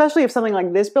can, especially if something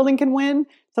like this building can win,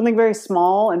 something very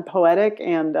small and poetic,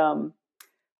 and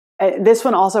this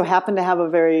one also happened to have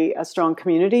a strong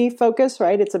community focus,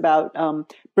 right? It's about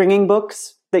bringing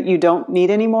books that you don't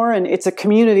need anymore, and it's a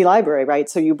community library, right?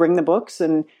 So you bring the books,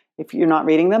 and if you're not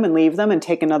reading them, and leave them and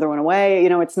take another one away.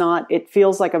 It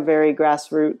feels like a very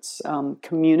grassroots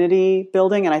community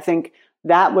building, and I think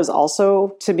that was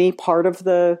also, to me, part of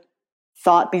the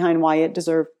thought behind why it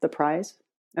deserved the prize.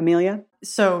 Amelia?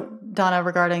 So, Donna,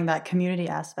 regarding that community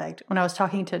aspect, when I was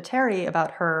talking to Terri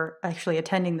about her actually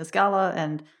attending this gala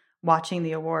and watching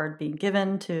the award being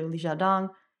given to Li Jiadong,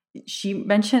 she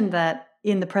mentioned that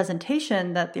in the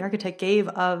presentation that the architect gave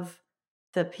of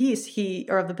the piece,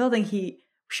 of the building, he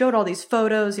showed all these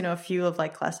photos, a few of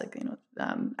like classic,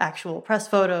 actual press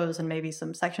photos and maybe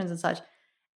some sections and such.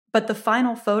 But the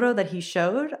final photo that he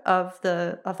showed of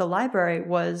the library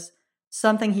was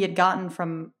something he had gotten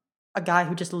from a guy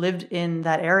who just lived in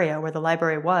that area where the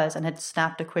library was and had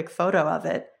snapped a quick photo of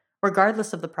it,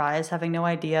 regardless of the prize, having no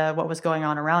idea what was going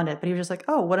on around it. But he was just like,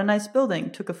 oh, what a nice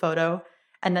building, took a photo,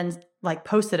 and then like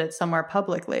posted it somewhere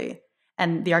publicly.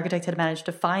 And the architect had managed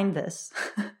to find this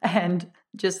and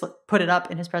just put it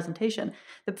up in his presentation.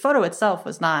 The photo itself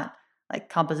was not like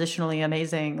compositionally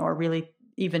amazing or really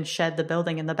even shed the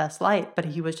building in the best light, but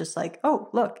he was just like, oh,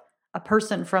 look, a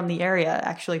person from the area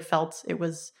actually felt it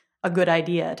was a good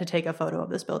idea to take a photo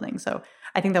of this building. So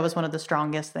I think that was one of the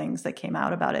strongest things that came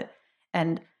out about it.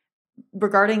 And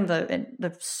regarding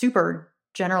the super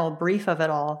general brief of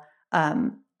it all,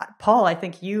 Paul, I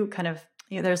think you kind of,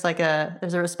 there's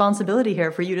a responsibility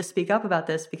here for you to speak up about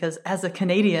this, because as a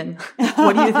Canadian,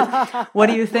 what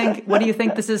do you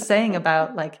think this is saying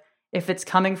about, like, if it's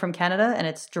coming from Canada and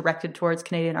it's directed towards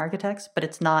Canadian architects, but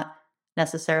it's not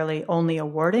necessarily only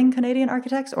awarding Canadian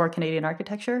architects or Canadian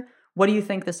architecture? What do you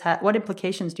think what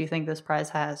implications do you think this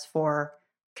prize has for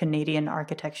Canadian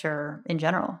architecture in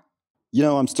general?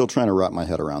 I'm still trying to wrap my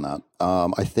head around that.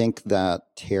 I think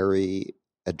that Terri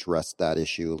addressed that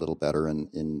issue a little better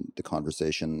in the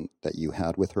conversation that you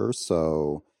had with her.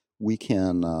 So we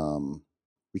can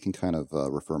kind of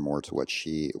refer more to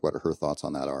what her thoughts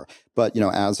on that are. But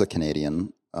as a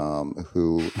Canadian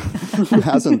who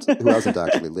hasn't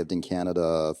actually lived in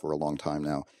Canada for a long time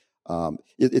now,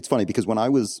 it's funny because when I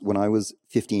was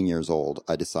 15 years old,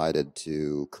 I decided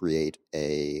to create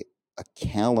a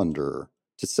calendar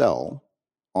to sell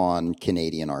on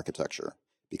Canadian architecture.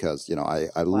 Because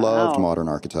I loved modern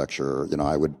architecture.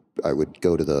 I would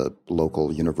go to the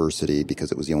local university because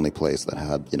it was the only place that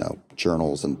had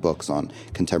journals and books on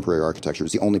contemporary architecture. It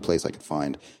was the only place I could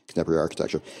find contemporary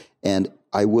architecture, and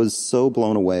I was so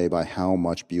blown away by how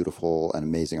much beautiful and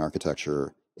amazing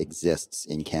architecture exists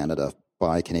in Canada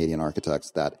by Canadian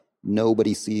architects that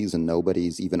nobody sees and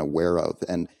nobody's even aware of.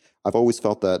 And I've always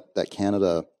felt that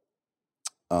Canada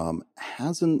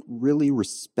hasn't really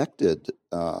respected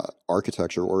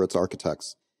architecture or its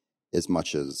architects as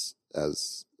much as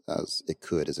it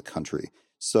could as a country.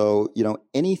 So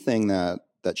anything that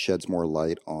sheds more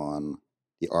light on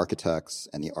the architects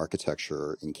and the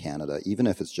architecture in Canada, even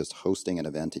if it's just hosting an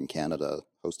event in Canada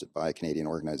hosted by a Canadian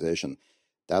organization,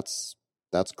 that's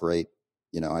great.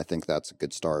 I think that's a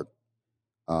good start.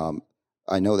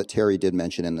 I know that Terri did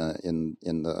mention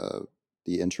in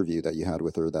the interview that you had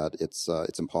with her that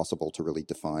it's impossible to really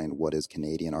define what is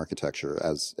Canadian architecture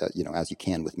as you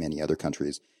can with many other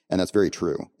countries, and that's very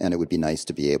true. And it would be nice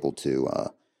to be able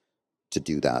to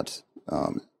do that.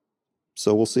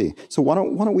 So we'll see. So why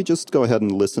don't we just go ahead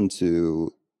and listen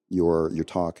to your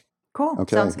talk? Cool.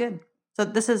 Okay. Sounds good. So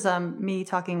this is me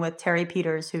talking with Terri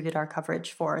Peters, who did our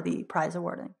coverage for the prize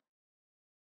awarding.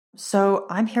 So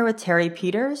I'm here with Terri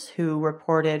Peters, who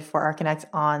reported for Archinect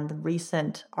on the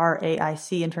recent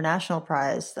RAIC International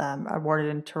Prize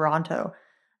awarded in Toronto.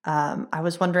 I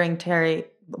was wondering, Terri,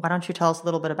 why don't you tell us a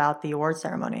little bit about the award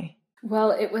ceremony?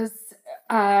 Well, it was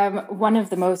one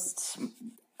of the most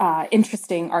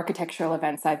interesting architectural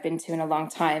events I've been to in a long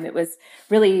time. It was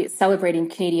really celebrating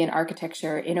Canadian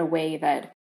architecture in a way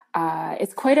that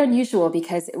is quite unusual,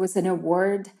 because it was an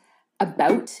award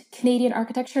about Canadian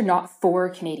architecture, not for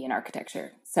Canadian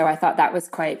architecture. So I thought that was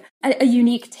quite a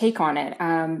unique take on it.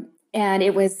 And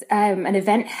it was an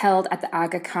event held at the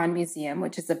Aga Khan Museum,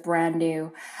 which is a brand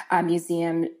new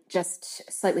museum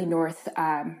just slightly north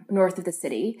of the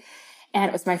city. And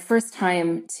it was my first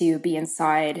time to be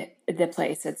inside the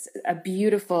place. It's a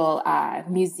beautiful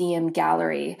museum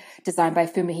gallery designed by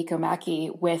Fumihiko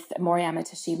Maki with Moriyama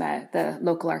Teshima, the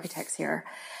local architects here.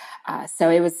 So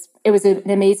it was an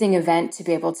amazing event to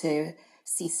be able to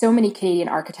see so many Canadian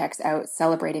architects out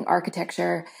celebrating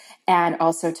architecture, and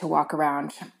also to walk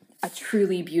around a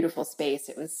truly beautiful space.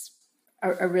 It was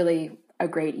a really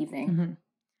great evening. Mm-hmm.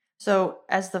 So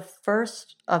as the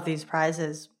first of these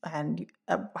prizes, and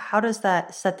how does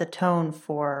that set the tone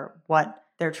for what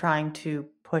they're trying to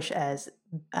push as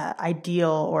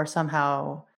ideal or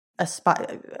somehow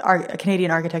Canadian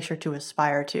architecture to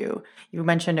aspire to? You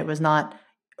mentioned it was not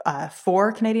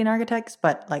for Canadian architects,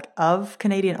 but like of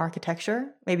Canadian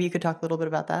architecture. Maybe you could talk a little bit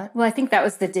about that. Well, I think that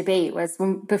was the debate, was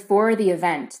before the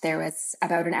event, there was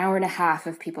about an hour and a half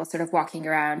of people sort of walking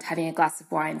around, having a glass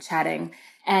of wine, chatting.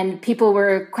 And people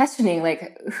were questioning,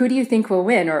 like, who do you think will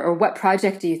win, or what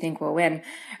project do you think will win?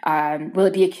 Will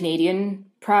it be a Canadian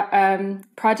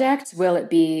project? Will it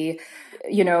be,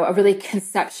 a really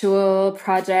conceptual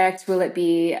project? Will it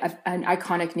be an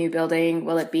iconic new building?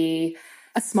 Will it be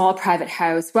a small private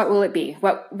house? What will it be?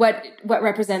 What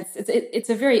represents? It's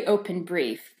a very open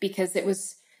brief, because it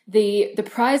was the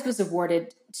prize was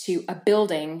awarded to a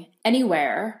building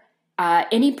anywhere,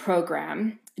 any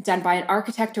program done by an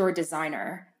architect or a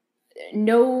designer.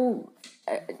 No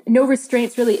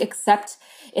restraints really, except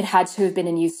it had to have been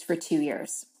in use for 2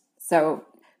 years. So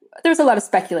there's a lot of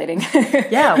speculating.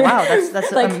 Yeah, wow,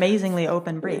 that's like, amazingly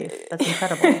open brief. That's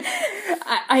incredible.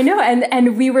 I know,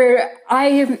 and we were.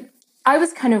 I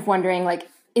was kind of wondering, like,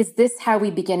 is this how we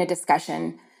begin a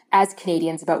discussion as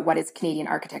Canadians about what is Canadian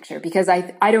architecture? Because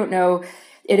I don't know.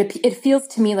 It feels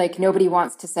to me like nobody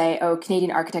wants to say, oh,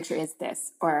 Canadian architecture is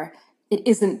this, or it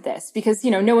isn't this, because,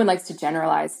 no one likes to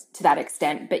generalize to that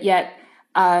extent. But yet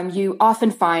you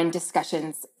often find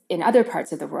discussions in other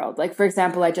parts of the world. Like, for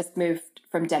example, I just moved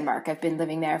from Denmark. I've been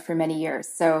living there for many years.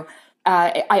 So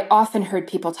I often heard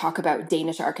people talk about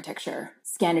Danish architecture,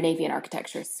 Scandinavian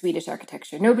architecture, Swedish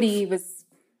architecture. Nobody was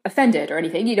offended or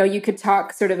anything. You could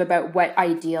talk sort of about what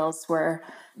ideals were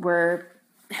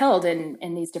held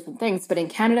in these different things. But in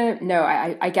Canada, no,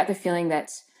 I get the feeling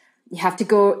that you have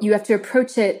to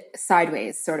approach it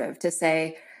sideways, sort of, to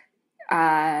say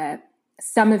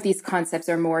some of these concepts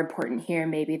are more important here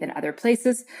maybe than other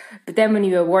places. But then when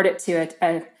you award it to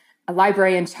a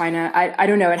library in China, I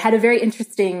don't know, it had a very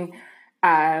interesting,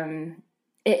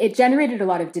 it generated a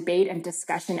lot of debate and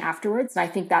discussion afterwards. And I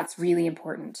think that's really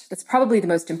important. That's probably the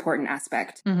most important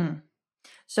aspect. Mm-hmm.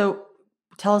 So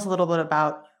tell us a little bit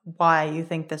about why you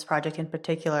think this project in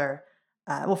particular,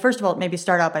 well, first of all, maybe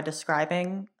start out by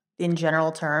describing in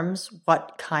general terms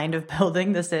what kind of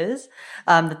building this is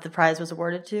that the prize was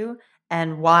awarded to,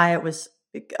 and why it was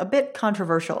a bit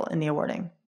controversial in the awarding.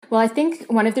 Well, I think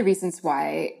one of the reasons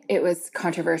why it was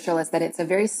controversial is that it's a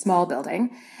very small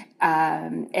building.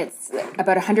 It's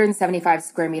about 175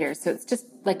 square meters, so it's just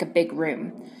like a big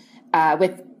room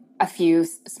with a few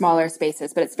smaller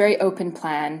spaces, but it's very open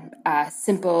plan,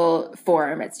 simple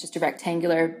form. It's just a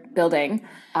rectangular building.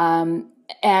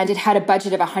 And it had a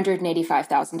budget of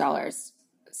 $185,000.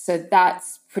 So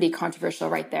that's pretty controversial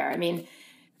right there. I mean,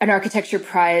 an architecture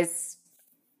prize,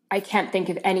 I can't think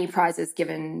of any prizes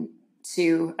given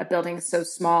to a building so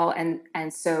small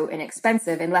and so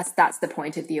inexpensive, unless that's the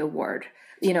point of the award.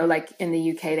 Like in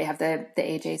the UK, they have the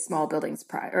AJ Small Buildings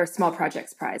Prize or Small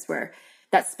Projects Prize, where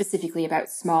that's specifically about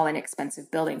small and expensive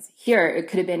buildings. Here, it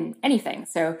could have been anything.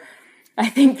 So I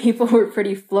think people were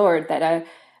pretty floored that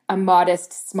a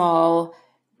modest, small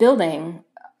building,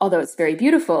 although it's very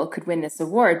beautiful, could win this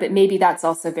award. But maybe that's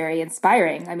also very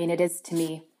inspiring. I mean, it is to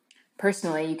me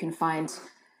personally. You can find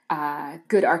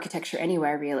good architecture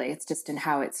anywhere, really. It's just in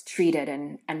how it's treated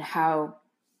and how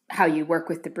you work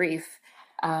with the brief.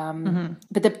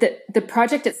 But the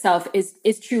project itself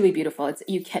is truly beautiful.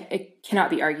 It cannot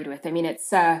be argued with. I mean,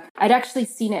 it's I'd actually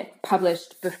seen it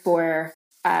published before.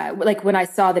 Like when I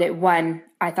saw that it won,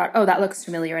 I thought, oh, that looks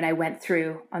familiar, and I went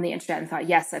through on the internet and thought,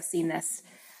 yes, I've seen this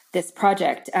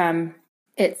project. As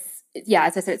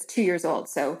I said, it's 2 years old,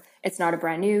 so it's not a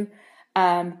brand new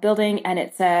building, and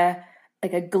it's a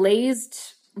glazed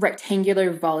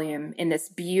rectangular volume in this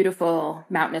beautiful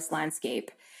mountainous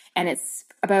landscape. And it's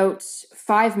about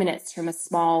 5 minutes from a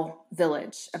small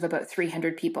village of about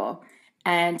 300 people.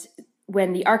 And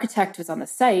when the architect was on the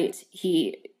site,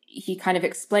 he kind of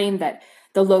explained that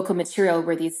the local material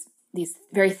were these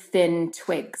very thin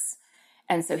twigs.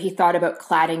 And so he thought about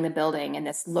cladding the building in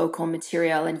this local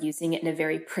material and using it in a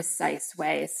very precise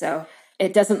way. So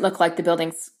it doesn't look like the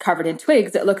building's covered in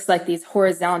twigs. It looks like these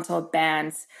horizontal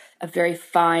bands of very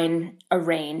fine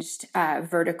arranged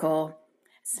vertical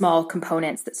small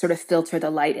components that sort of filter the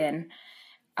light in.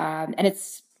 And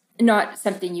it's not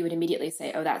something you would immediately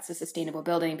say, oh, that's a sustainable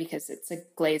building, because it's a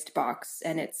glazed box.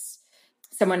 And it's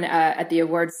someone at the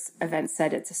awards event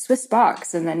said it's a Swiss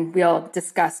box. And then we all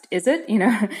discussed, is it?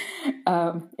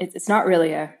 It's not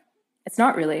really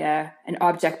an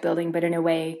object building, but in a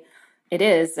way it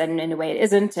is, and in a way it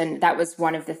isn't. And that was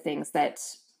one of the things that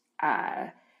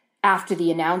after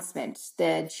the announcement,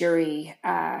 the jury,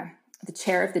 the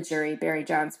chair of the jury, Barry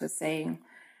Johns, was saying,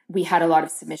 we had a lot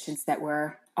of submissions that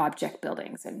were object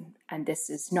buildings, and this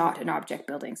is not an object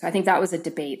building. So I think that was a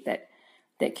debate that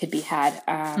could be had.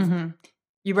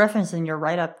 You referenced in your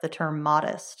write-up the term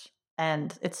modest,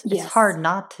 and it's Yes. hard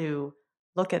not to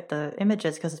look at the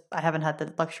images, because I haven't had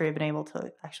the luxury of being able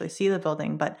to actually see the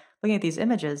building, but looking at these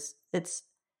images, it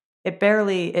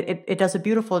does a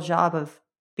beautiful job of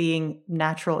being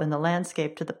natural in the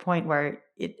landscape to the point where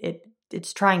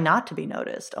it's trying not to be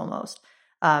noticed almost.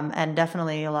 And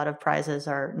definitely a lot of prizes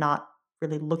are not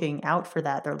really looking out for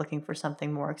that. They're looking for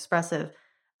something more expressive,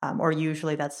 or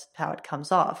usually that's how it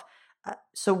comes off.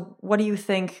 So what do you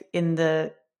think in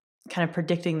the kind of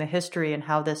predicting the history and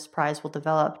how this prize will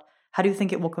develop? How do you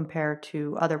think it will compare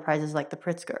to other prizes like the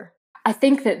Pritzker? I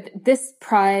think that this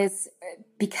prize,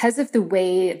 because of the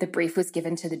way the brief was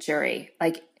given to the jury,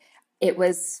 like it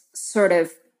was sort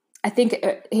of, I think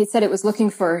he said it was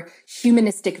looking for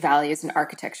humanistic values in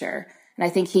architecture. And I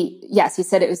think he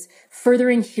said it was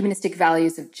furthering humanistic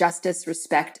values of justice,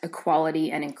 respect,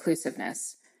 equality, and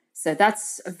inclusiveness. So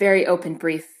that's a very open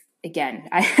brief again.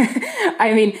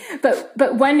 I mean,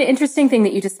 but one interesting thing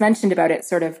that you just mentioned about it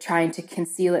sort of trying to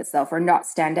conceal itself or not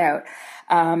stand out,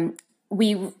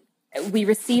 we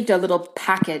received a little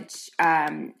package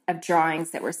of drawings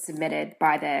that were submitted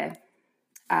by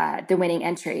the winning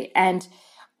entry. And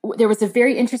there was a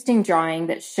very interesting drawing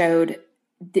that showed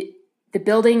the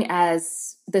building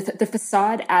as the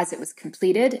facade as it was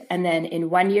completed, and then in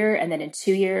 1 year, and then in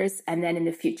 2 years, and then in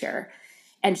the future,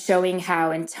 and showing how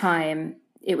in time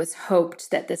it was hoped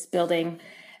that this building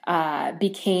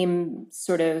became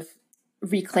sort of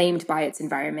reclaimed by its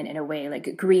environment in a way,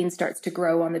 like green starts to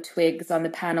grow on the twigs, on the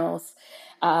panels.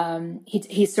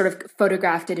 He sort of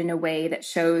photographed it in a way that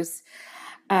shows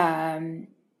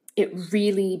it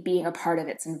really being a part of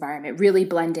its environment, really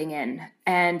blending in.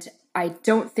 And I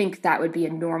don't think that would be a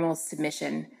normal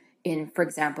submission in, for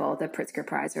example, the Pritzker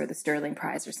Prize or the Sterling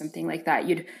Prize or something like that.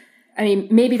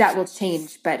 Maybe that will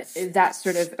change, but that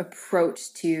sort of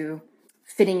approach to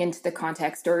fitting into the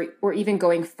context or even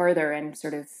going further and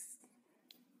sort of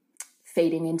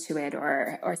fading into it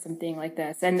or something like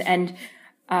this. And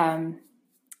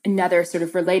another sort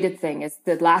of related thing is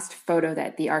the last photo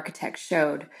that the architect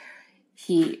showed.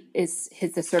 His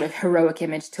sort of heroic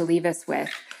image to leave us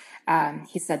with.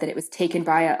 He said that it was taken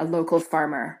by a local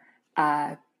farmer.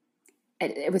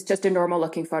 It was just a normal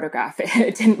looking photograph.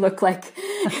 It didn't look like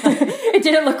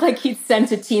he'd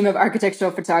sent a team of architectural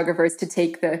photographers to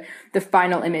take the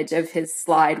final image of his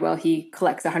slide while he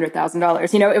collects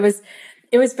 $100,000.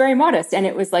 It was very modest, and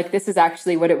it was like, this is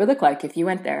actually what it would look like if you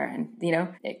went there. And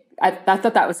I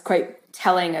thought that was quite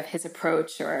telling of his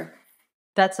approach.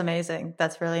 That's amazing.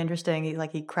 That's really interesting. He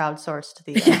crowdsourced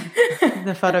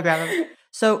the photograph.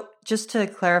 So just to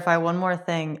clarify one more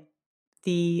thing,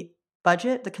 the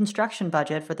construction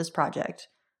budget for this project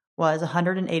was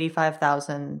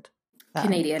 $185,000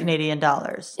 Canadian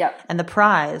dollars. Yep. And the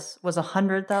prize was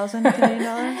 $100,000 Canadian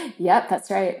dollars. Yep, that's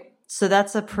right. So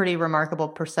that's a pretty remarkable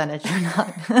percentage or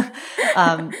not.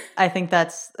 I think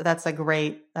that's a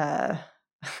great,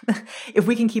 if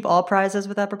we can keep all prizes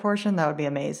with that proportion, that would be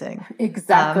amazing.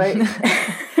 Exactly.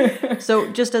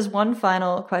 So just as one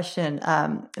final question,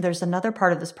 there's another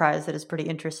part of this prize that is pretty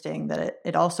interesting, that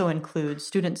it also includes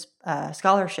students'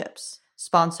 scholarships.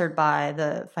 sponsored by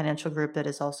the financial group that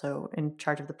is also in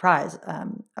charge of the prize.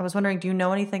 I was wondering, do you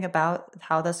know anything about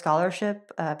how the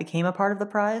scholarship became a part of the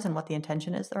prize and what the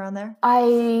intention is around there?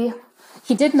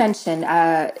 He did mention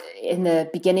in the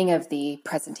beginning of the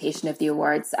presentation of the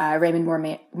awards, Raymond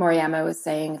Moriyama was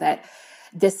saying that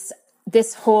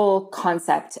this whole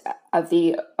concept of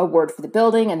the award for the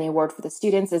building and the award for the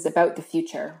students is about the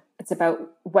future. It's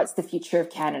about what's the future of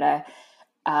Canada,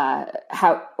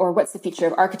 what's the future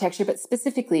of architecture, but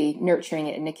specifically nurturing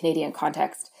it in a Canadian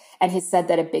context. And he said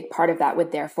that a big part of that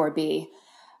would therefore be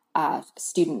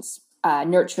students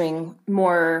nurturing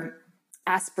more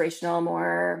aspirational,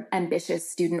 more ambitious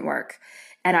student work.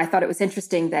 And I thought it was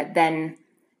interesting that then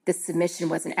the submission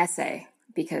was an essay,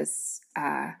 because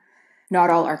not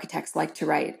all architects like to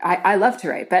write. I love to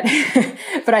write, but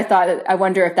but I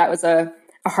wonder if that was a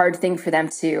hard thing for them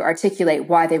to articulate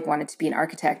why they wanted to be an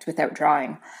architect without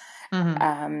drawing.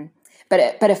 Mm-hmm.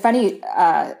 But a funny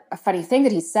thing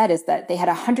that he said is that they had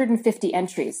 150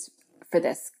 entries for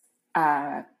this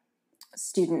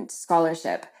student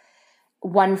scholarship,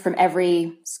 one from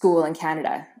every school in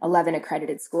Canada, 11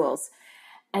 accredited schools.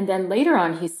 And then later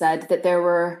on, he said that there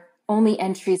were only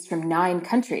entries from 9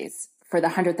 countries for the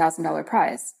 $100,000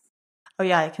 prize. Oh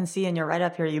yeah, I can see in your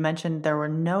write-up here, you mentioned there were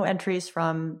no entries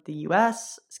from the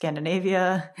US,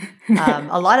 Scandinavia,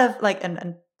 a lot of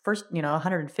and first,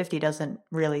 150 doesn't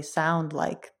really sound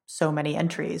like so many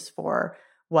entries for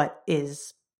what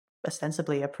is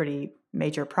ostensibly a pretty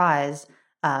major prize.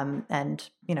 And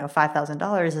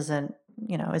 $5,000 isn't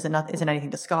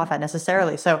anything to scoff at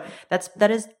necessarily. So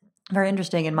that is very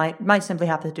interesting, and might simply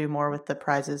have to do more with the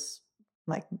prize's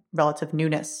relative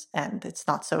newness, and it's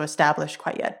not so established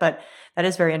quite yet. But that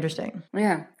is very interesting.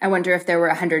 Yeah, I wonder if there were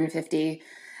 150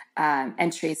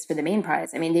 entries for the main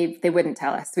prize. I mean, they wouldn't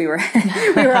tell us. We were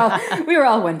we were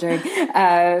all wondering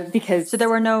because. So there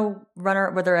were no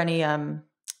runner. Were there any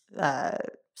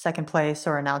second place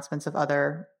or announcements of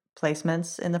other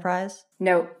placements in the prize?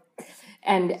 No.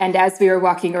 And as we were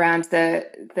walking around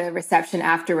the reception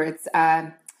afterwards,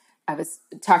 I was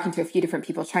talking to a few different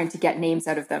people, trying to get names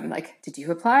out of them. Like, did you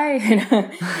apply?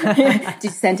 Did you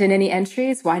send in any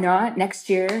entries? Why not next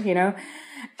year?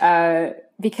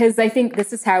 Because I think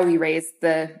this is how we raise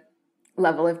the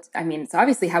level of, it's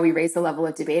obviously how we raise the level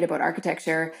of debate about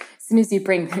architecture. As soon as you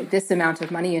bring this amount of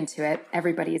money into it,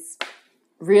 everybody's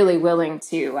really willing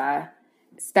to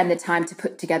spend the time to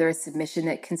put together a submission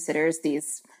that considers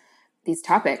these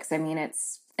topics.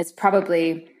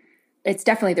 It's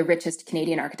definitely the richest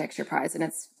Canadian architecture prize, and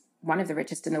it's one of the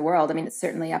richest in the world. It's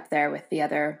certainly up there with the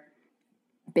other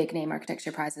big name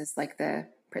architecture prizes like the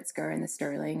Pritzker and the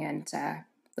Sterling and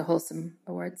the Holcim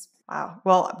Awards. Wow.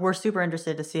 Well, we're super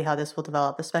interested to see how this will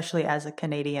develop, especially as a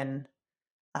Canadian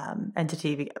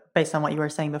entity, based on what you were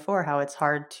saying before, how it's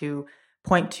hard to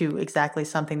point to exactly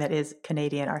something that is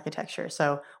Canadian architecture.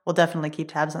 So we'll definitely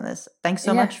keep tabs on this. Thanks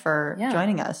so much for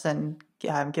joining us and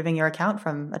giving your account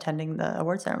from attending the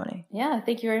award ceremony. Yeah,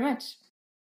 thank you very much.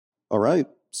 All right.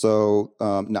 So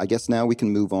I guess now we can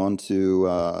move on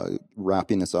to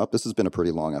wrapping this up. This has been a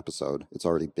pretty long episode. It's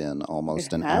already been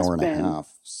almost an hour and a half.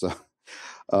 So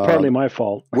partly my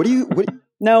fault. What do you?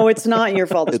 No, it's not your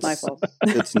fault. It's my fault.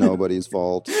 It's nobody's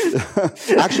fault.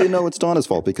 Actually, no, it's Donna's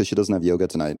fault because she doesn't have yoga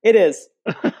tonight. It is.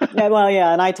 And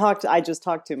I just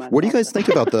talked too much. What do you guys think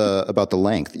about the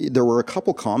length? There were a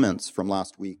couple comments from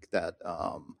last week that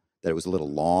it was a little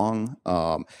long.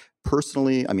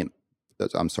 Personally,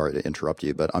 I'm sorry to interrupt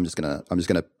you, but I'm just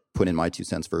gonna put in my 2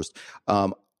 cents first.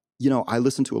 I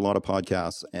listen to a lot of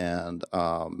podcasts, and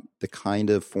the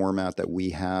kind of format that we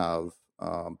have.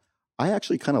 I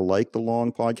actually kind of like the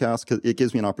long podcast because it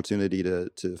gives me an opportunity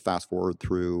to fast forward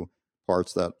through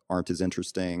parts that aren't as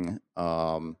interesting.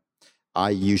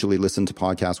 I usually listen to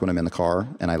podcasts when I'm in the car,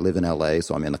 and I live in LA,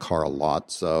 so I'm in the car a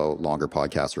lot. So longer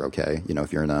podcasts are okay.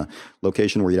 If you're in a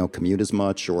location where you don't commute as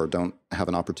much or don't have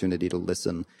an opportunity to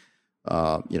listen,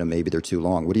 maybe they're too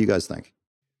long. What do you guys think?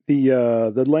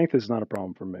 The length is not a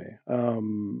problem for me.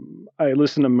 I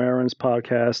listen to Marin's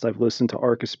podcast. I've listened to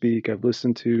Archispeak. I've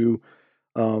listened to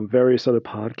various other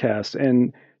podcasts,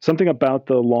 and something about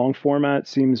the long format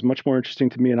seems much more interesting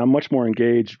to me, and I'm much more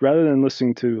engaged rather than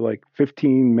listening to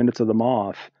 15 minutes of the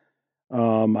moth.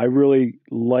 I really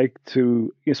like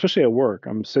to, especially at work,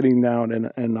 I'm sitting down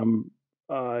and I'm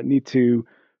need to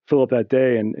fill up that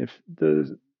day, and if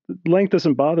the length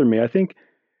doesn't bother me, I think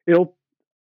it'll.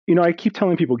 I keep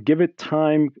telling people, give it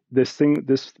time. This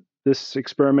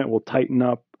experiment will tighten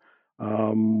up.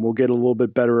 We'll get a little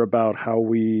bit better about how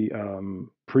we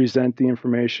present the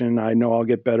information. I know I'll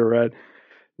get better at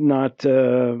not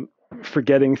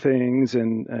forgetting things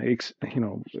and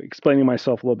explaining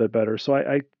myself a little bit better. So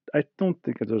I don't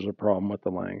think that there's a problem with the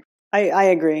length. I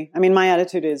agree. I mean, my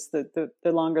attitude is that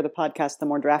the longer the podcast, the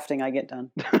more drafting I get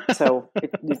done. So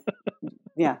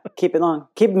yeah, keep it long.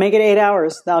 Make it 8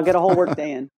 hours. I'll get a whole work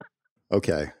day in.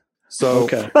 Okay. So,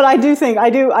 but I do think I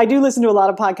do listen to a lot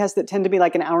of podcasts that tend to be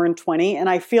like an hour and 20, and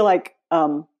I feel like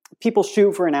people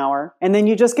shoot for an hour, and then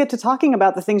you just get to talking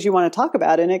about the things you want to talk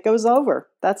about, and it goes over.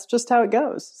 That's just how it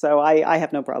goes. So I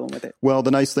have no problem with it. Well,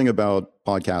 the nice thing about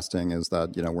podcasting is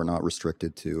that, we're not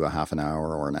restricted to a half an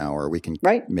hour or an hour. We can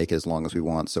make it as long as we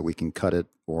want, so we can cut it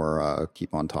or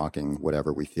keep on talking,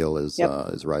 whatever we feel is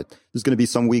right. There's going to be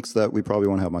some weeks that we probably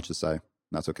won't have much to say.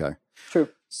 That's okay. True.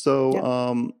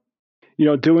 So,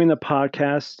 doing the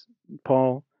podcast,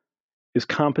 Paul, is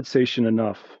compensation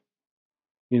enough?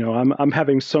 I'm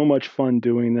having so much fun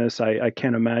doing this. I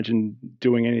can't imagine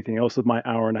doing anything else with my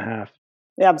hour and a half.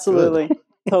 Absolutely.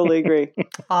 Totally agree.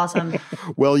 Awesome.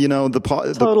 Well,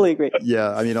 totally agree.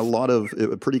 Yeah. I mean,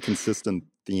 a pretty consistent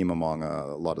theme among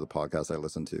a lot of the podcasts I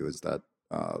listen to is that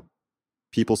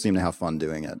people seem to have fun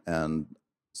doing it. And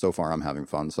so far I'm having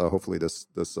fun. So hopefully this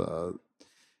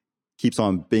keeps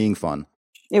on being fun.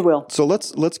 It will. So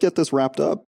let's get this wrapped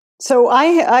up. So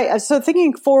so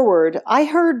thinking forward, I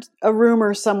heard a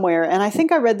rumor somewhere, and I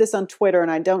think I read this on Twitter,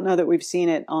 and I don't know that we've seen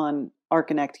it on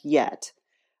Archinect yet,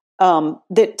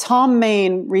 that Tom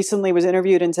Main recently was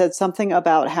interviewed and said something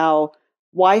about how,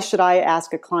 why should I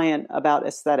ask a client about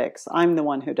aesthetics? I'm the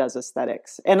one who does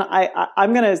aesthetics. And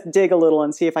I'm going to dig a little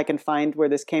and see if I can find where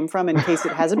this came from in case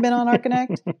it hasn't been on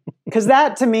Archinect. Because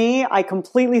that, to me, I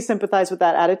completely sympathize with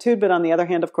that attitude. But on the other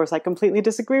hand, of course, I completely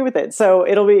disagree with it. So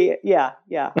it'll be, yeah.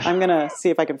 I'm going to see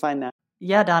if I can find that.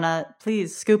 Yeah, Donna,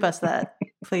 please scoop us that.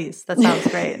 Please. That sounds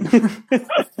great.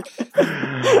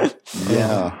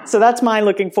 Yeah. So that's my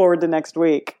looking forward to next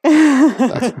week.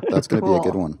 That's going to be a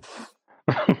good one.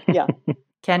 Yeah.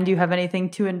 Ken, do you have anything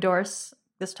to endorse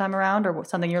this time around, or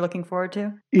something you're looking forward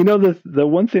to? The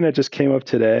one thing that just came up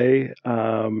today,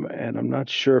 and I'm not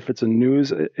sure if it's a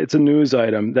news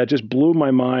item that just blew my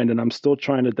mind, and I'm still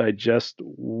trying to digest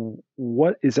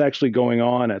what is actually going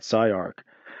on at SCI-Arc.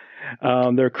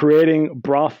 They're creating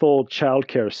brothel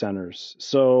childcare centers.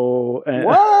 So,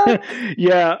 what?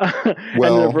 Yeah,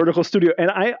 well, and their vertical studio.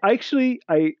 And I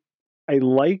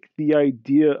like the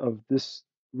idea of this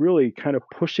really kind of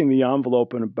pushing the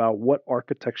envelope and about what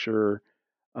architecture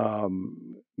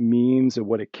means and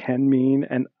what it can mean.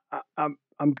 And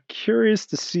I'm curious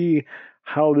to see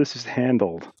how this is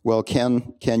handled. Well,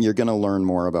 Ken, you're going to learn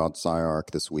more about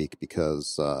SCI-Arc this week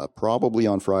because probably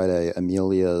on Friday,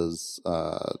 Amelia's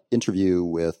interview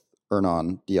with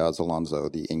Hernan Diaz-Alonso,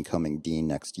 the incoming dean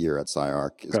next year at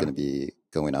SCI-Arc, is going to be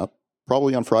going up.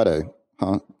 Probably on Friday,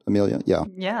 huh, Amelia? Yeah.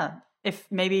 Yeah. If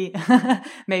maybe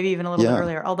even a little bit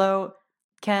earlier. Although,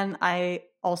 Ken, I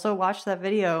also watched that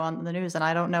video on the news, and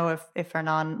I don't know if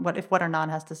what Hernan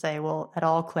has to say will at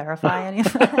all clarify any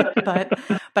of that.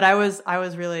 But I was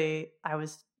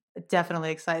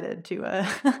definitely excited to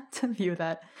view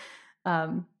that.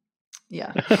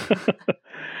 Yeah.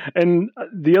 And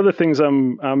the other things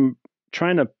I'm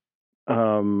trying to,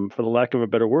 for the lack of a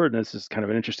better word, and this is kind of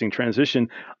an interesting transition,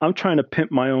 I'm trying to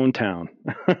pimp my own town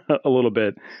a little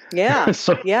bit. Yeah.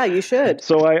 Yeah, you should.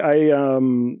 So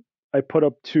I put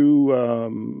up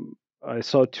I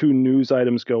saw two news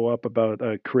items go up about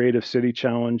a Creative City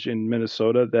Challenge in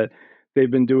Minnesota that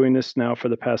they've been doing this now for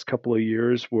the past couple of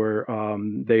years, where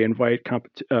they invite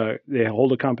they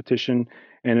hold a competition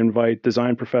and invite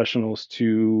design professionals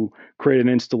to create an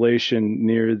installation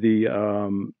near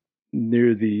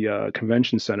the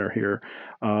convention center here,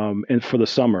 and for the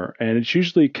summer. And it's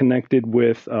usually connected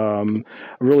with a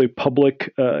really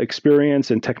public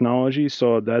experience and technology.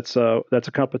 So that's a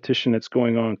competition that's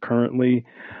going on currently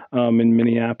in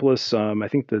Minneapolis. I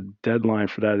think the deadline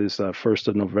for that is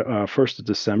 1st of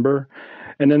December.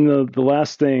 And then the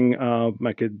last thing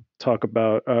I could talk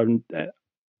about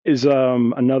is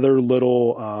another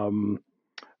little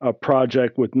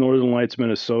project with Northern Lights,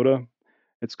 Minnesota.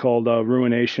 It's called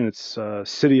Ruination. It's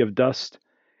City of Dust.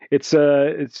 It's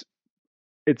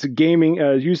gaming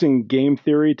using game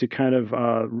theory to kind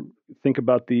of think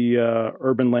about the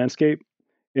urban landscape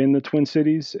in the Twin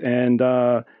Cities. And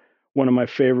one of my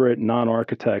favorite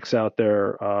non-architects out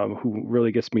there who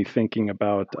really gets me thinking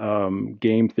about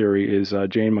game theory is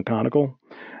Jane McConigal.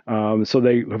 So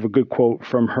they have a good quote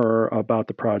from her about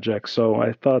the project. So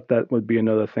I thought that would be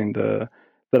another thing to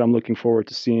that I'm looking forward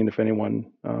to seeing if anyone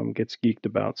gets geeked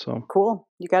about. So cool.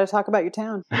 You got to talk about your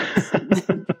town.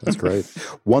 That's great.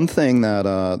 One thing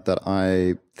that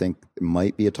I think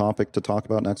might be a topic to talk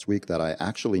about next week that I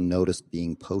actually noticed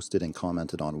being posted and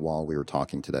commented on while we were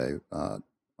talking today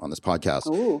on this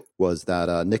podcast was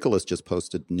that Nicholas just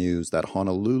posted news that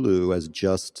Honolulu has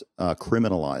just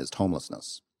criminalized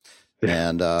homelessness.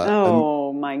 And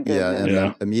my goodness. Yeah,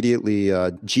 and immediately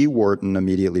G. Wharton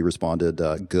immediately responded,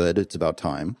 good, it's about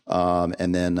time.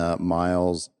 And then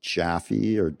Miles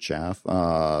Jaffe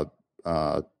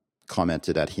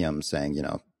commented at him saying,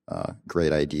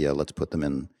 great idea, let's put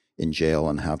them in jail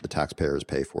and have the taxpayers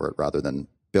pay for it rather than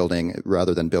building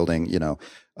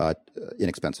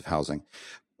inexpensive housing.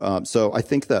 So I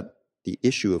think that the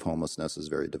issue of homelessness is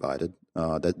very divided.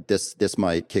 That this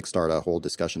might kickstart a whole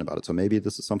discussion about it. So maybe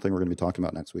this is something we're going to be talking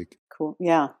about next week. Cool.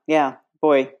 Yeah.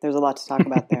 Boy, there's a lot to talk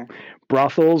about there.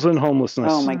 Brothels and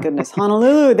homelessness. Oh my goodness,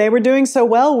 Honolulu! They were doing so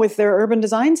well with their urban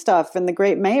design stuff and the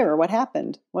great mayor. What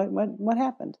happened? What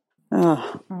happened?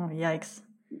 Oh, yikes!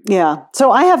 Yeah.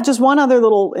 So I have just one other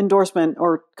little endorsement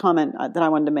or comment that I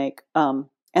wanted to make.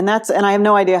 And I have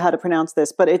no idea how to pronounce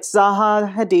this, but it's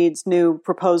Zaha Hadid's new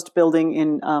proposed building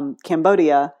in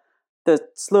Cambodia, the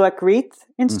Sluek Reet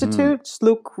Institute.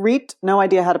 Sluek Reet, no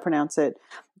idea how to pronounce it.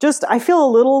 Just, I feel a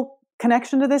little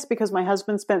connection to this because my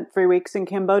husband spent 3 weeks in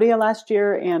Cambodia last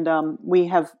year, and we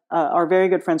have are very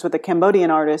good friends with a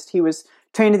Cambodian artist. He was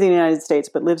trained in the United States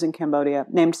but lives in Cambodia,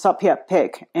 named Sophiep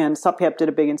Pik, and Sophiep did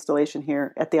a big installation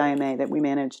here at the IMA that we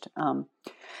managed.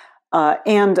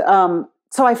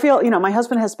 So I feel, my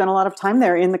husband has spent a lot of time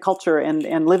there in the culture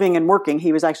and living and working.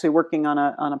 He was actually working on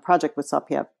a project with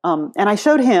Sophiep. And I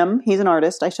showed him, he's an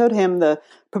artist, I showed him the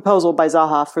proposal by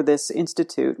Zaha for this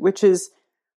institute, which is,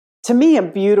 to me, a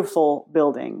beautiful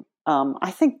building.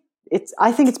 I think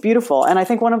it's beautiful. And I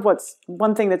think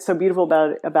one thing that's so beautiful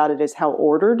about it is how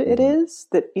ordered it is,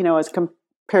 that, as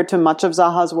compared to much of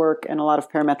Zaha's work and a lot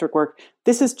of parametric work,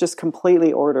 this is just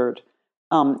completely ordered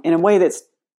in a way that's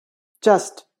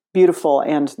just beautiful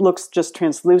and looks just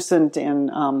translucent and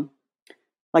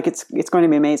like it's going to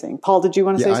be amazing. Paul, did you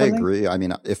want to say something? I agree. I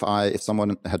mean, if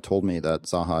someone had told me that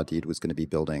Zaha Hadid was going to be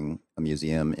building a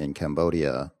museum in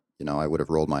Cambodia, I would have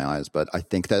rolled my eyes. But I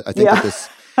think that this,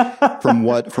 from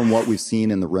what we've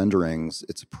seen in the renderings,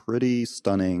 it's a pretty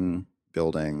stunning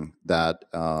building that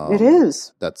it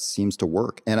is, that seems to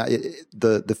work. And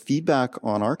the feedback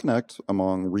on Archinect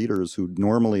among readers who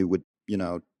normally would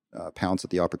pounce at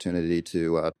the opportunity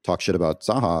to talk shit about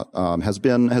Zaha has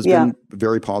been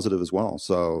very positive as well.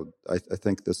 So I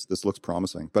think this looks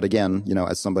promising. But again,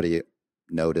 as somebody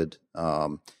noted,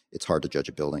 it's hard to judge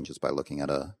a building just by looking at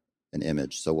an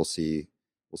image. So we'll see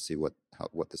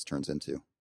what this turns into.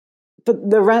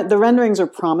 The renderings are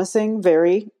promising,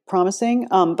 very promising.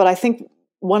 But I think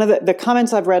one of the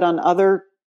comments I've read on other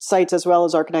sites as well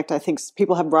as Archinect, I think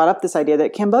people have brought up this idea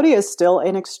that Cambodia is still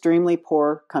an extremely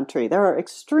poor country. There are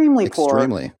extremely poor,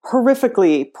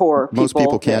 horrifically poor people. Most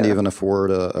people can't there. even afford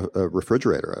a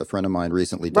refrigerator. A friend of mine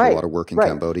recently did a lot of work in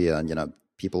Cambodia, and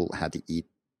people had to eat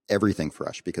everything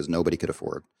fresh because nobody could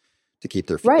afford to keep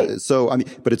their food. Right. So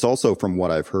but it's also, from what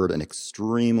I've heard, an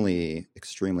extremely,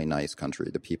 extremely nice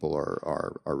country. The people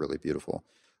are really beautiful.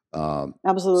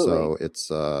 Absolutely. So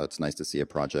it's nice to see a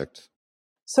project.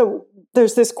 So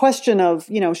there's this question of,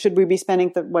 should we be spending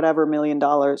 $1 million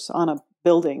on a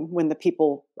building when the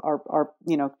people are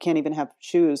can't even have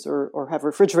shoes or have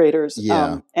refrigerators?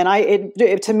 Yeah. And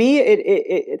to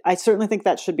me, I certainly think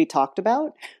that should be talked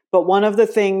about. But one of the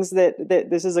things that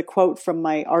this is a quote from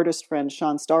my artist friend,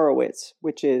 Sean Starowitz,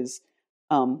 which is,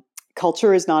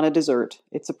 culture is not a dessert.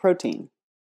 It's a protein.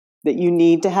 That you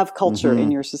need to have culture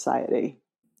in your society.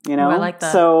 I like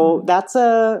that. So that's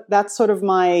sort of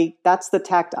that's the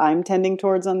tact I'm tending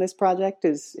towards on this project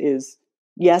is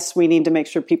yes, we need to make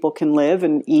sure people can live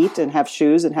and eat and have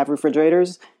shoes and have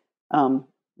refrigerators.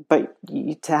 But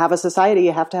to have a society,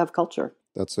 you have to have culture.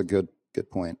 That's a good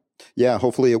point. Yeah.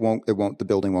 Hopefully the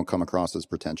building won't come across as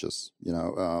pretentious.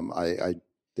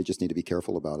 They just need to be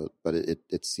careful about it, but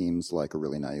it seems like a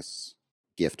really nice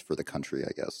gift for the country,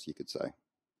 I guess you could say.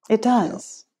 It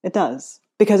does. It does.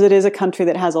 Because it is a country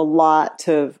that has a lot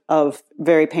of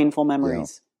very painful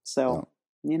memories. Yeah. So,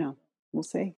 we'll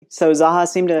see. So Zaha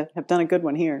seemed to have done a good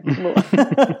one here.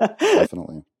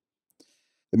 Definitely.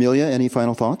 Amelia, any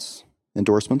final thoughts?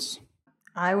 Endorsements?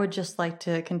 I would just like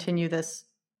to continue this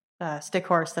stick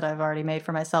horse that I've already made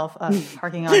for myself,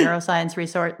 harking on neuroscience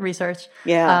research.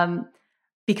 Yeah.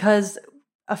 Because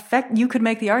you could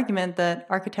make the argument that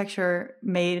architecture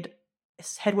made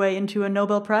headway into a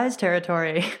Nobel Prize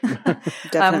territory.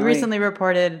 Definitely. We recently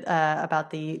reported about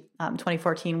the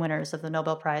 2014 winners of the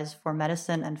Nobel Prize for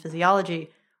Medicine and Physiology,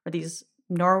 where these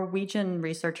Norwegian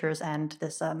researchers and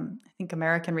this, I think,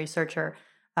 American researcher,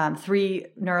 3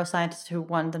 neuroscientists who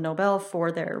won the Nobel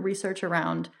for their research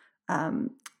around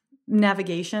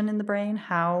navigation in the brain,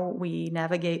 how we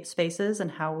navigate spaces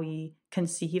and how we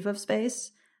conceive of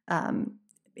space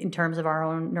in terms of our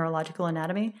own neurological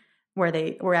anatomy, where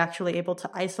they were actually able to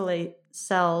isolate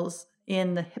cells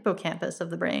in the hippocampus of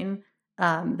the brain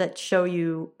that show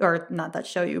you, or not that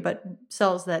show you, but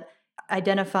cells that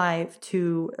identify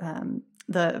to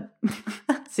the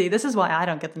see, this is why I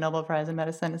don't get the Nobel Prize in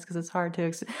medicine, is because it's hard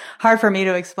for me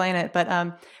to explain it.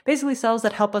 But basically cells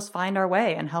that help us find our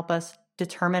way and help us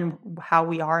determine how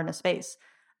we are in a space.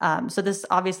 So this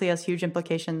obviously has huge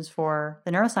implications for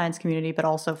the neuroscience community, but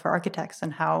also for architects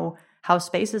and how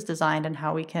space is designed and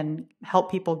how we can help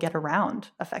people get around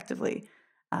effectively.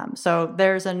 So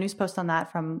there's a news post on that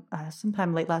from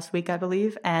sometime late last week, I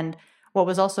believe. And what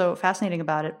was also fascinating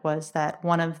about it was that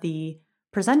one of the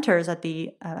presenters at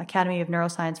the Academy of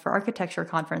Neuroscience for Architecture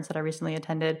conference that I recently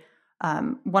attended,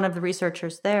 one of the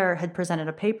researchers there had presented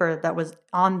a paper that was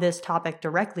on this topic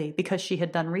directly because she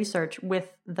had done research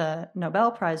with the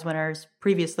Nobel Prize winners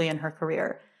previously in her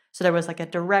career. So there was like a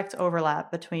direct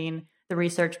overlap between the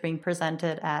research being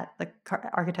presented at the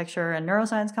Architecture and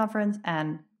Neuroscience conference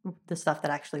and the stuff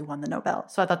that actually won the Nobel.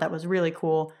 So I thought that was really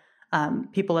cool.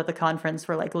 People at the conference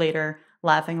were like later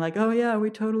laughing like, oh yeah,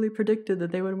 we totally predicted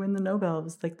that they would win the Nobel. It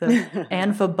was like the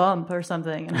ANFA bump or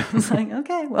something. And I was like,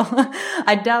 okay, well,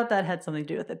 I doubt that had something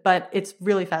to do with it. But it's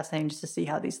really fascinating just to see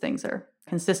how these things are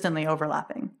consistently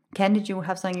overlapping. Ken, did you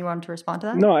have something you wanted to respond to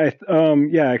that? No,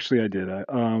 yeah, actually I did.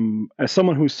 As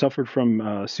someone who suffered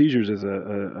from seizures as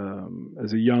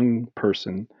a young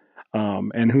person,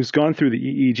 and who's gone through the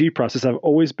EEG process, I've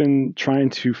always been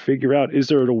trying to figure out, is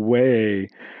there a way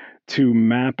to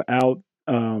map out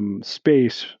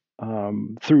space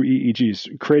through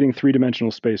EEGs, creating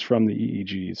 3-dimensional space from the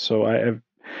EEGs. So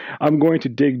I'm going to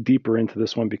dig deeper into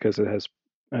this one because it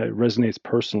resonates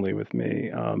personally with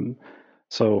me.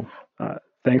 So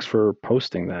thanks for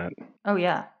posting that. Oh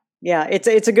yeah. Yeah, it's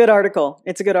a good article.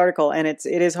 It's a good article, and it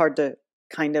is hard to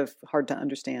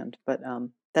understand. But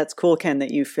that's cool, Ken,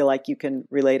 that you feel like you can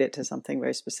relate it to something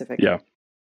very specific. Yeah.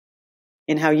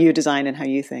 In how you design and how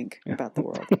you think about the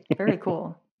world. Very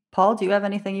cool. Paul, do you have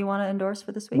anything you want to endorse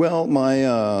for this week? Well, I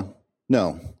had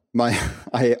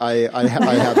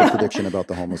the prediction about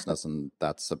the homelessness, and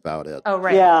that's about it. Oh,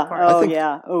 right. Yeah. Oh,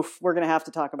 yeah. Oof. We're going to have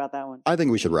to talk about that one. I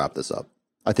think we should wrap this up.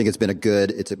 I think it's been a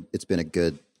good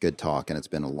talk, and it's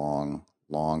been a long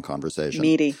conversation.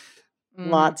 Meaty.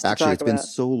 Lots to talk about. Actually, it's been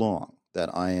so long that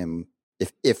I am.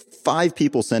 If 5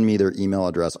 people send me their email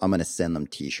address, I'm going to send them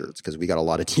T-shirts because we got a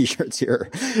lot of T-shirts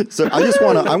here. So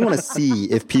I want to see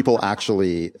if people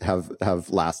actually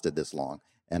have lasted this long,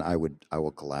 and I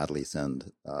will gladly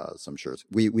send some shirts.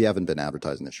 We haven't been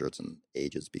advertising the shirts in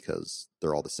ages because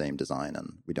they're all the same design,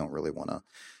 and we don't really want to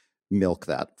milk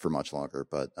that for much longer.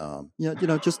 But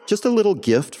just a little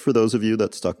gift for those of you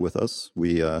that stuck with us.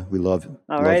 We love.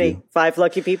 Alrighty, love 5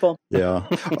 lucky people. Yeah.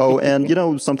 Oh,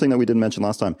 and something that we didn't mention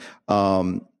last time.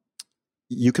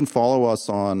 You can follow us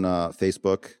on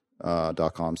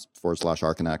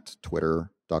Facebook.com/Archinect,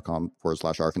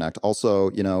 Twitter.com/Archinect. Also,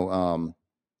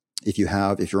 if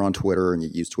you're on Twitter and you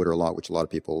use Twitter a lot, which a lot of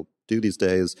people do these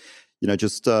days,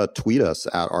 just tweet us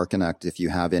at Archinect if you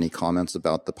have any comments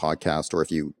about the podcast, or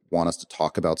if you want us to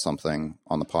talk about something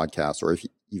on the podcast, or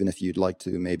even if you'd like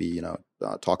to maybe,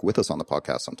 talk with us on the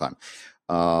podcast sometime.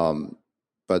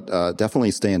 But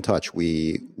definitely stay in touch.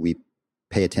 We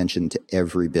pay attention to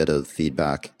every bit of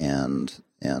feedback and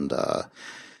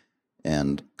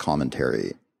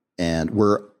commentary. And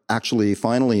we're actually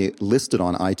finally listed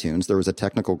on iTunes. There was a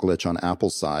technical glitch on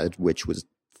Apple's side, which was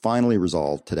finally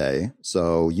resolved today.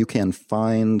 So you can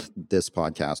find this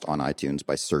podcast on iTunes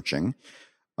by searching.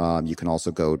 You can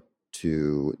also go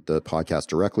to the podcast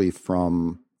directly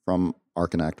from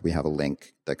Archinect. We have a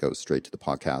link that goes straight to the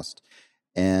podcast.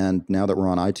 And now that we're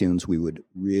on iTunes, we would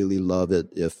really love it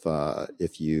if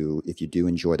you do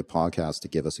enjoy the podcast, to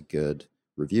give us a good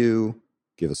review,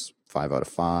 give us 5 out of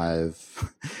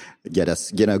 5, get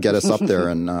us up there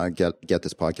and get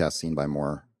this podcast seen by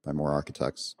more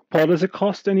architects. Paul, does it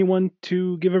cost anyone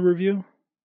to give a review?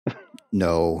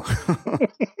 No.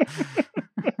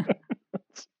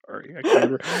 Sorry, I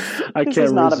can't This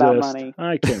is not resist. about money.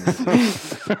 I can't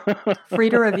resist. Free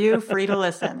to review, free to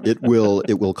listen. It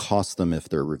will cost them if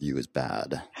their review is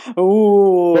bad.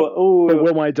 Ooh. But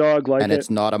will my dog like it? And it's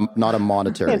not a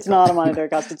monetary It's not a monetary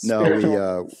cost. It's no,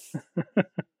 spiritual.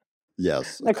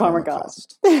 Yes. The karma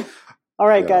cost. All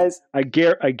right, guys. I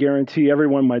guarantee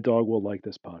everyone my dog will like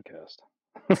this podcast.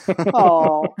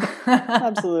 Oh,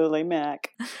 absolutely, Mac.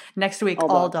 Next week,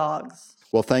 all dogs.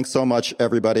 Well, thanks so much,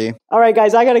 everybody. All right,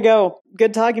 guys, I got to go.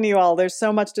 Good talking to you all. There's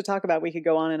so much to talk about. We could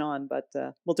go on and on, but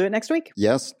we'll do it next week.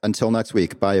 Yes. Until next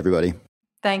week. Bye, everybody.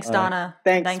 Thanks, Donna.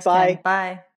 Thanks. Bye. Ken.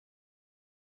 Bye.